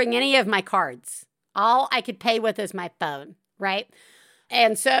I didn't bring any of my cards. All I could pay with is my phone, right?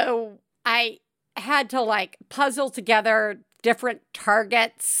 And so I had to like puzzle together different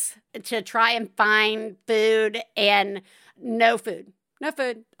targets to try and find food and no food. No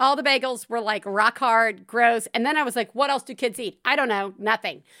food. All the bagels were like rock hard, gross. And then I was like, what else do kids eat? I don't know.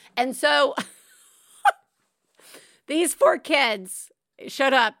 Nothing. And so these 4 kids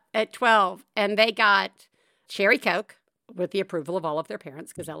showed up at 12 and they got cherry Coke with the approval of all of their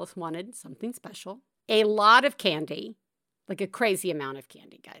parents because Ellis wanted something special. A lot of candy, like a crazy amount of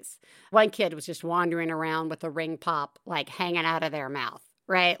candy, guys. One kid was just wandering around with a ring pop, like hanging out of their mouth,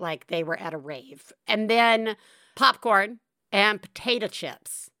 right? Like they were at a rave. And then popcorn and potato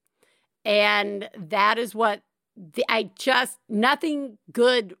chips. And that is what nothing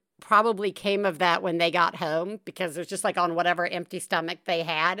good probably came of that when they got home because it was just like on whatever empty stomach they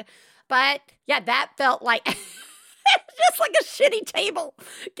had. But yeah, that felt like just like a shitty table,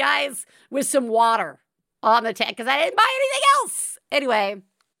 guys, with some water on the table because I didn't buy anything else. Anyway,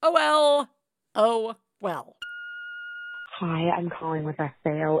 oh well. Hi, I'm calling with a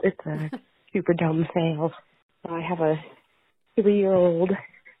fail. It's a super dumb fail. I have a 3-year-old,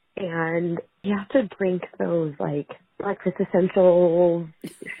 and you have to drink those, like, breakfast essential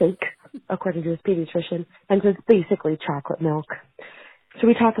shakes, according to his pediatrician, and so it's basically chocolate milk. So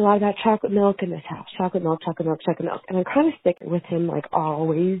we talk a lot about chocolate milk in this house, chocolate milk, and I'm kind of sticking with him, like,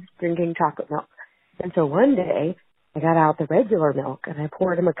 always drinking chocolate milk. And so one day, I got out the regular milk, and I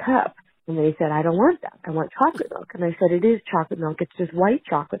poured him a cup, and they said, I don't want that. I want chocolate milk. And I said, it is chocolate milk. It's just white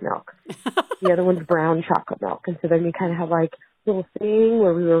chocolate milk. The other one's brown chocolate milk. And so then we kind of have like a little thing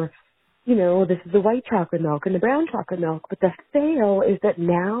where we were, this is the white chocolate milk and the brown chocolate milk. But the fail is that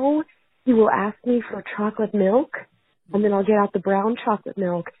now he will ask me for chocolate milk, and then I'll get out the brown chocolate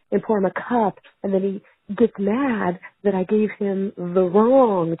milk and pour him a cup, and then he gets mad that I gave him the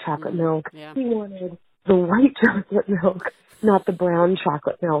wrong chocolate milk. Yeah. He wanted the white chocolate milk, not the brown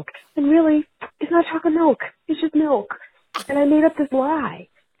chocolate milk. And really, it's not chocolate milk. It's just milk. And I made up this lie.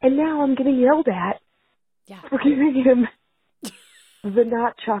 And now I'm getting yelled at for giving him the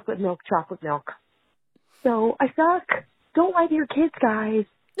not chocolate milk. So I suck. Don't lie to your kids, guys.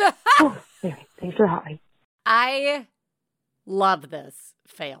 Anyway, thanks for having me. I love this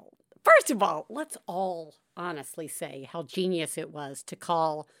fail. First of all, let's all honestly say how genius it was to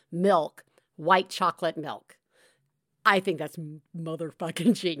call milk white chocolate milk. I think that's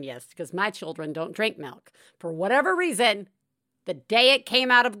motherfucking genius because my children don't drink milk. For whatever reason, the day it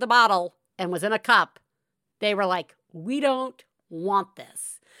came out of the bottle and was in a cup, They were like, we don't want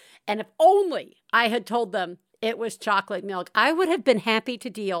this. And if only I had told them it was chocolate milk, I would have been happy to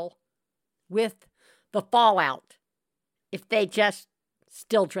deal with the fallout if they just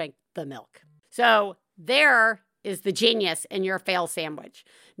still drank the milk. So there is the genius in your fail sandwich.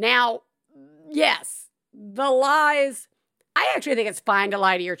 Now, yes, the lies, I actually think it's fine to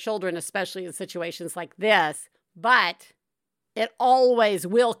lie to your children, especially in situations like this, but it always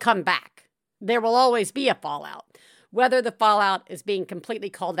will come back. There will always be a fallout. Whether the fallout is being completely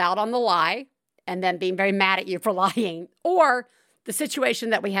called out on the lie and then being very mad at you for lying, or the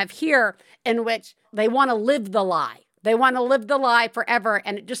situation that we have here in which they want to live the lie. They want to live the lie forever,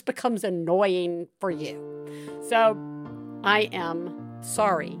 and it just becomes annoying for you. So I am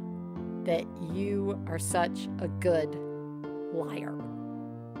sorry that you are such a good liar.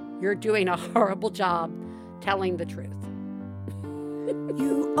 You're doing a horrible job telling the truth.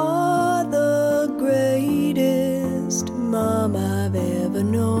 You are the greatest mom I've ever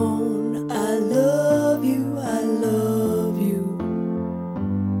known. I love you, I love you.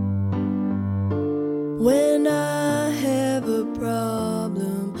 When I have a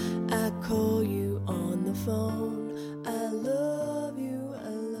problem, I call you on the phone. I love you, I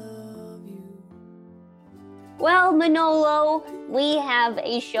love you. Well, Manolo, we have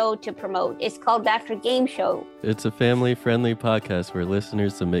a show to promote. It's called Dr. Game Show. It's a family-friendly podcast where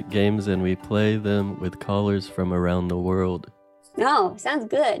listeners submit games and we play them with callers from around the world. Oh, sounds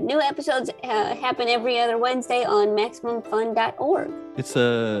good. New episodes happen every other Wednesday on MaximumFun.org. It's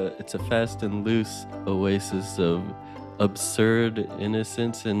a fast and loose oasis of absurd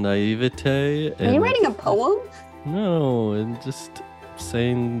innocence and naivete. Are you writing a poem? No, and just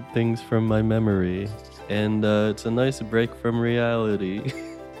saying things from my memory. And it's a nice break from reality.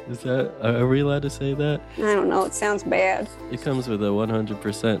 Are we allowed to say that? I don't know. It sounds bad. It comes with a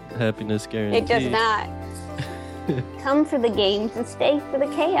 100% happiness guarantee. It does not. Come for the games and stay for the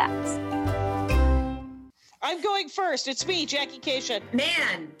chaos. I'm going first. It's me, Jackie Cation.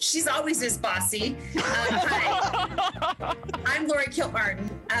 Man, she's always this bossy. Hi, I'm Lori Kilmartin.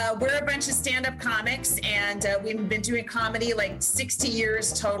 We're a bunch of stand-up comics, and we've been doing comedy like 60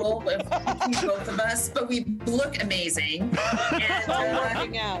 years total, between both of us, but we look amazing. And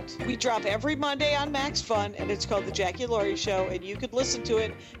working out. We drop every Monday on Max Fun, and it's called The Jackie and Lori Show, and you could listen to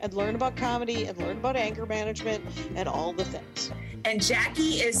it and learn about comedy and learn about anger management and all the things. And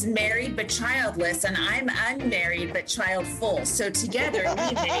Jackie is married but childless, and I'm unmarried but childful. So together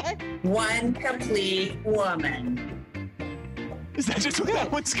we make one complete woman. Is that just what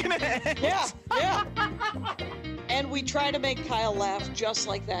that one's gonna end? Yeah. And we try to make Kyle laugh just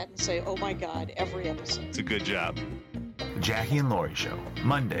like that and say, oh my God, every episode. It's a good job. The Jackie and Lori Show,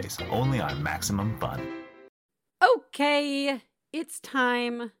 Mondays, only on Maximum Fun. Okay, it's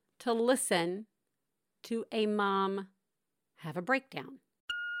time to listen to a mom have a breakdown.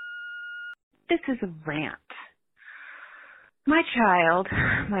 This is a rant. My child,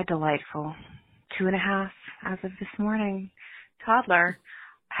 my delightful 2.5 as of this morning toddler,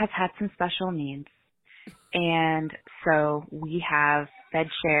 has had some special needs. And so we have bed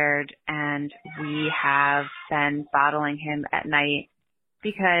shared and we have been bottling him at night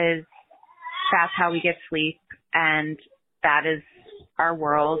because that's how we get sleep and that is our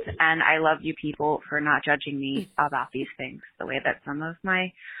world. And I love you people for not judging me about these things the way that some of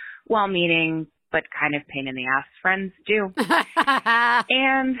my well-meaning but kind of pain in the ass friends do.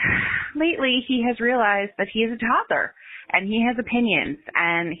 And lately he has realized that he is a toddler and he has opinions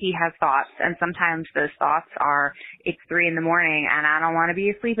and he has thoughts. And sometimes those thoughts are, it's 3 a.m. and I don't want to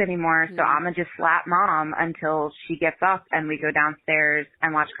be asleep anymore. So I'm going to just slap mom until she gets up and we go downstairs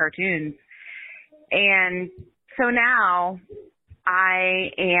and watch cartoons. And so now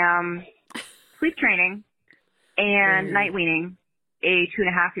I am sleep training and night weaning a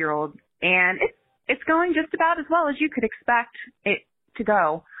 2.5-year-old, and it's going just about as well as you could expect it to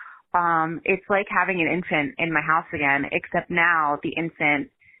go. It's like having an infant in my house again, except now the infant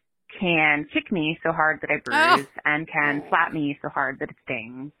can kick me so hard that I bruise and can slap me so hard that it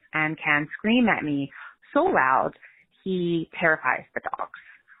stings and can scream at me so loud he terrifies the dogs.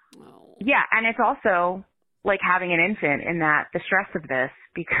 Yeah, and it's also like having an infant in that the stress of this,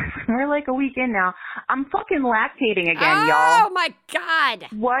 because we're like a week in now. I'm fucking lactating again, y'all. Oh my God.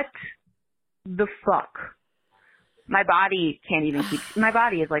 What the fuck? My body can't even keep, my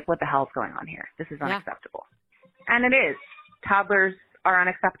body is like, what the hell's going on here? This is unacceptable. And it is. Toddlers are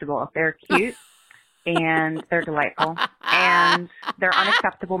unacceptable. They're cute and they're delightful and they're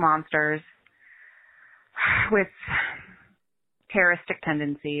unacceptable monsters with terroristic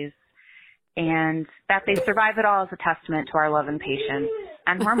tendencies. And that they survive it all is a testament to our love and patience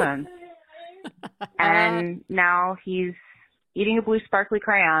and hormones. And now he's eating a blue sparkly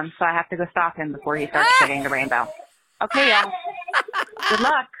crayon, so I have to go stop him before he starts shitting the rainbow. Okay, y'all. Good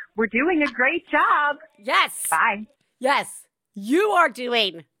luck. We're doing a great job. Yes. Bye. Yes. You are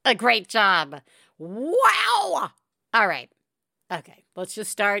doing a great job. Wow. All right. Okay. Let's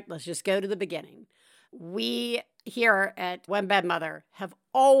just start. Let's just go to the beginning. We here at One Bad Mother have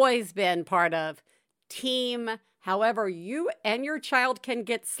always been part of team. However you and your child can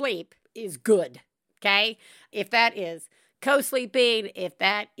get sleep is good. Okay. If that is co-sleeping, if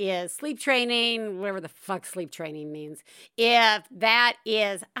that is sleep training, whatever the fuck sleep training means, if that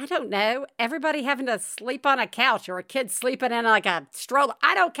is, I don't know, everybody having to sleep on a couch or a kid sleeping in like a stroller,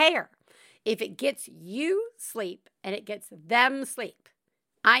 I don't care. If it gets you sleep and it gets them sleep,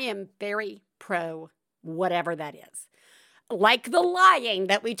 I am very pro whatever that is. Like the lying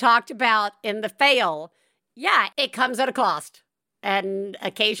that we talked about in the fail, yeah, it comes at a cost. And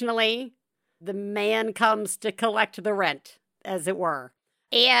occasionally the man comes to collect the rent, as it were.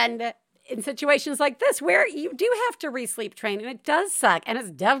 And in situations like this, where you do have to re-sleep train, and it does suck, and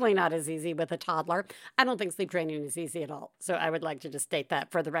it's definitely not as easy with a toddler. I don't think sleep training is easy at all. So I would like to just state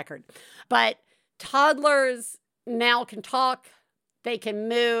that for the record. But toddlers now can talk, they can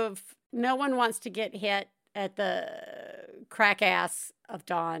move. No one wants to get hit at the crack ass of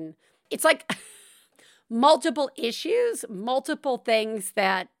dawn. It's like multiple issues, multiple things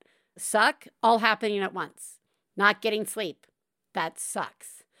that suck, all happening at once. Not getting sleep, that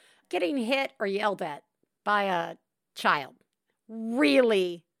sucks. Getting hit or yelled at by a child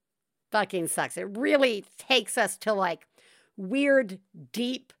really fucking sucks. It really takes us to like weird,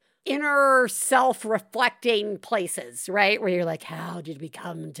 deep, inner self-reflecting places, right? Where you're like, how did we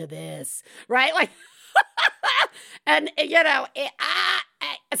come to this? Right? Like, and you know,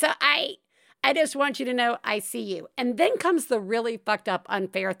 I just want you to know I see you. And then comes the really fucked up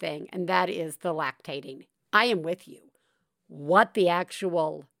unfair thing, and that is the lactating. I am with you. What the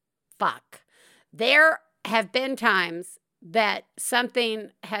actual fuck? There have been times that something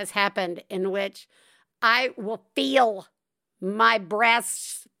has happened in which I will feel my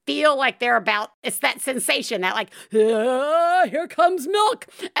breasts feel like they're about, it's that sensation that like, here comes milk.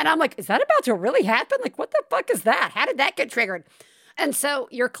 And I'm like, is that about to really happen? Like, what the fuck is that? How did that get triggered? And so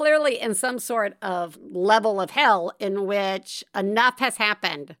you're clearly in some sort of level of hell in which enough has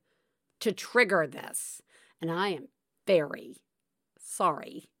happened to trigger this. And I am very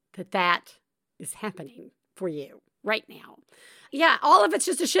sorry that that is happening for you right now. Yeah, all of it's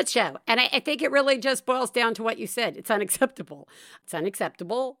just a shit show. And I think it really just boils down to what you said. It's unacceptable. It's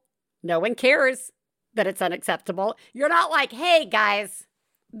unacceptable. No one cares that it's unacceptable. You're not like, hey, guys,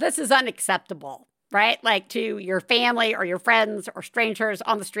 this is unacceptable. Right? Like to your family or your friends or strangers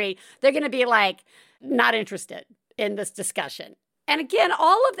on the street, they're going to be like, not interested in this discussion. And again,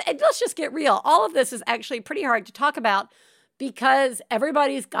 let's just get real. All of this is actually pretty hard to talk about because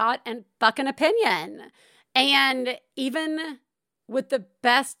everybody's got a fucking opinion. And even with the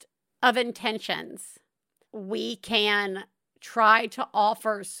best of intentions, we can try to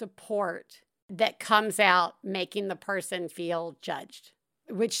offer support that comes out making the person feel judged,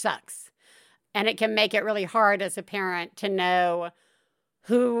 which sucks. And it can make it really hard as a parent to know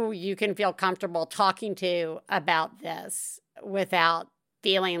who you can feel comfortable talking to about this without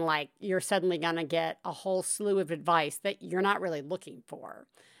feeling like you're suddenly going to get a whole slew of advice that you're not really looking for.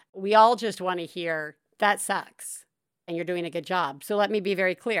 We all just want to hear, that sucks, and you're doing a good job. So let me be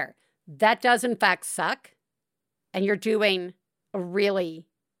very clear. That does, in fact, suck, and you're doing a really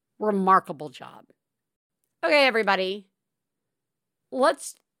remarkable job. Okay, everybody,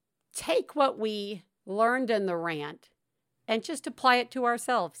 let's take what we learned in the rant and just apply it to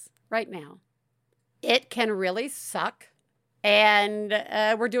ourselves right now. It can really suck, and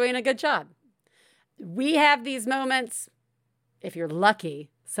we're doing a good job. We have these moments, if you're lucky,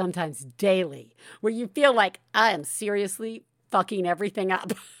 sometimes daily, where you feel like I am seriously fucking everything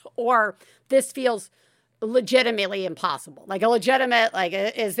up, or this feels legitimately impossible. Like a legitimate, like,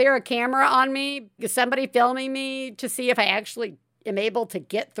 is there a camera on me? Is somebody filming me to see if I actually am able to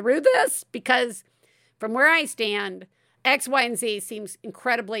get through this? Because from where I stand, X, Y, and Z seems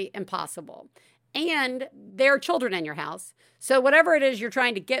incredibly impossible. And there are children in your house. So whatever it is you're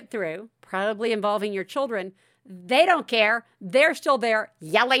trying to get through, probably involving your children, they don't care. They're still there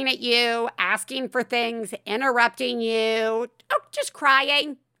yelling at you, asking for things, interrupting you, just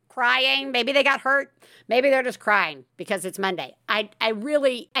crying. Maybe they got hurt. Maybe they're just crying because it's Monday. I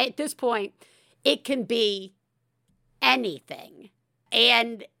really, at this point, it can be anything.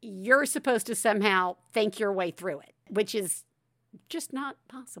 And you're supposed to somehow think your way through it, which is just not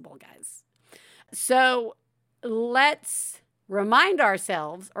possible, guys. So let's remind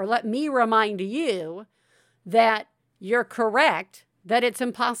ourselves, or let me remind you, that you're correct that it's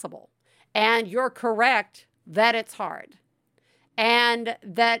impossible, and you're correct that it's hard, and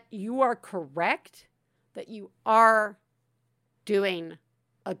that you are correct that you are doing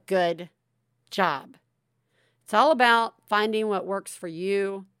a good job. It's all about finding what works for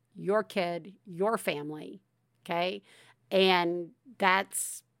you, your kid, your family, okay? And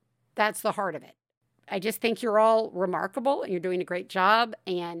that's the heart of it. I just think you're all remarkable and you're doing a great job,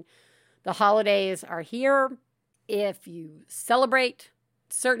 and the holidays are here. If you celebrate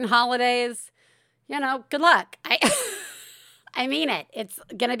certain holidays, good luck. I mean it. It's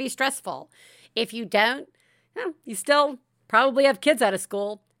going to be stressful. If you don't, you still probably have kids out of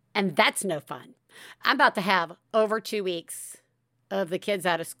school, and that's no fun. I'm about to have over 2 weeks of the kids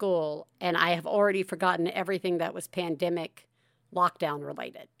out of school, and I have already forgotten everything that was pandemic lockdown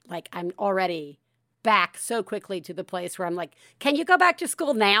related. Like, I'm already back so quickly to the place where I'm like, can you go back to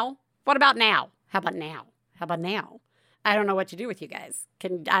school now? What about now? How about now? How about now? I don't know what to do with you guys.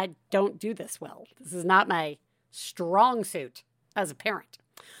 I don't do this well. This is not my strong suit as a parent.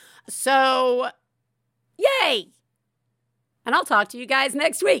 So, yay! And I'll talk to you guys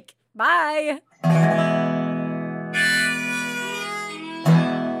next week. Bye.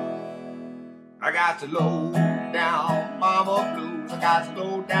 I got to low down mama blues. I got to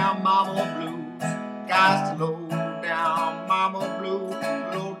low down mama blues. Got to low down mama blues.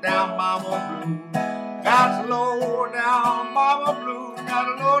 Low down mama blues. Got to low down mama blues. Got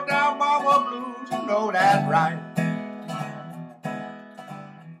to low down mama blues. You know that's right.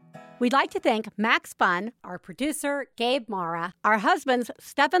 We'd like to thank Max Fun, our producer, Gabe Mara, our husbands,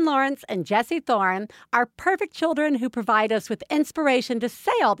 Stephen Lawrence and Jesse Thorne, our perfect children who provide us with inspiration to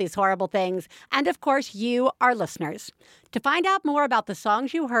say all these horrible things, and of course, you, our listeners. To find out more about the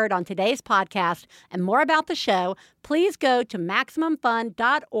songs you heard on today's podcast and more about the show, please go to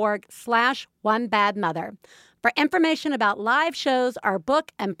MaximumFun.org/OneBadMother. For information about live shows, our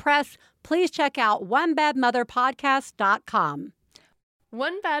book, and press, please check out OneBadMotherPodcast.com.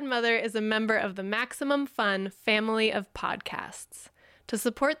 One Bad Mother is a member of the Maximum Fun family of podcasts. To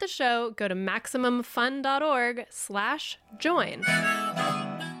support the show, go to MaximumFun.org/join.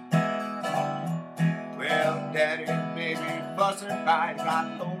 Well, Daddy and baby fussing fight,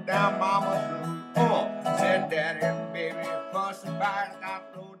 got low down mama blue. Oh, said Daddy and baby fussing fight,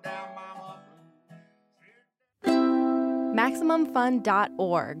 got low down mama blue.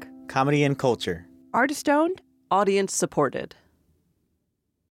 MaximumFun.org. Comedy and culture. Artist owned. Audience supported.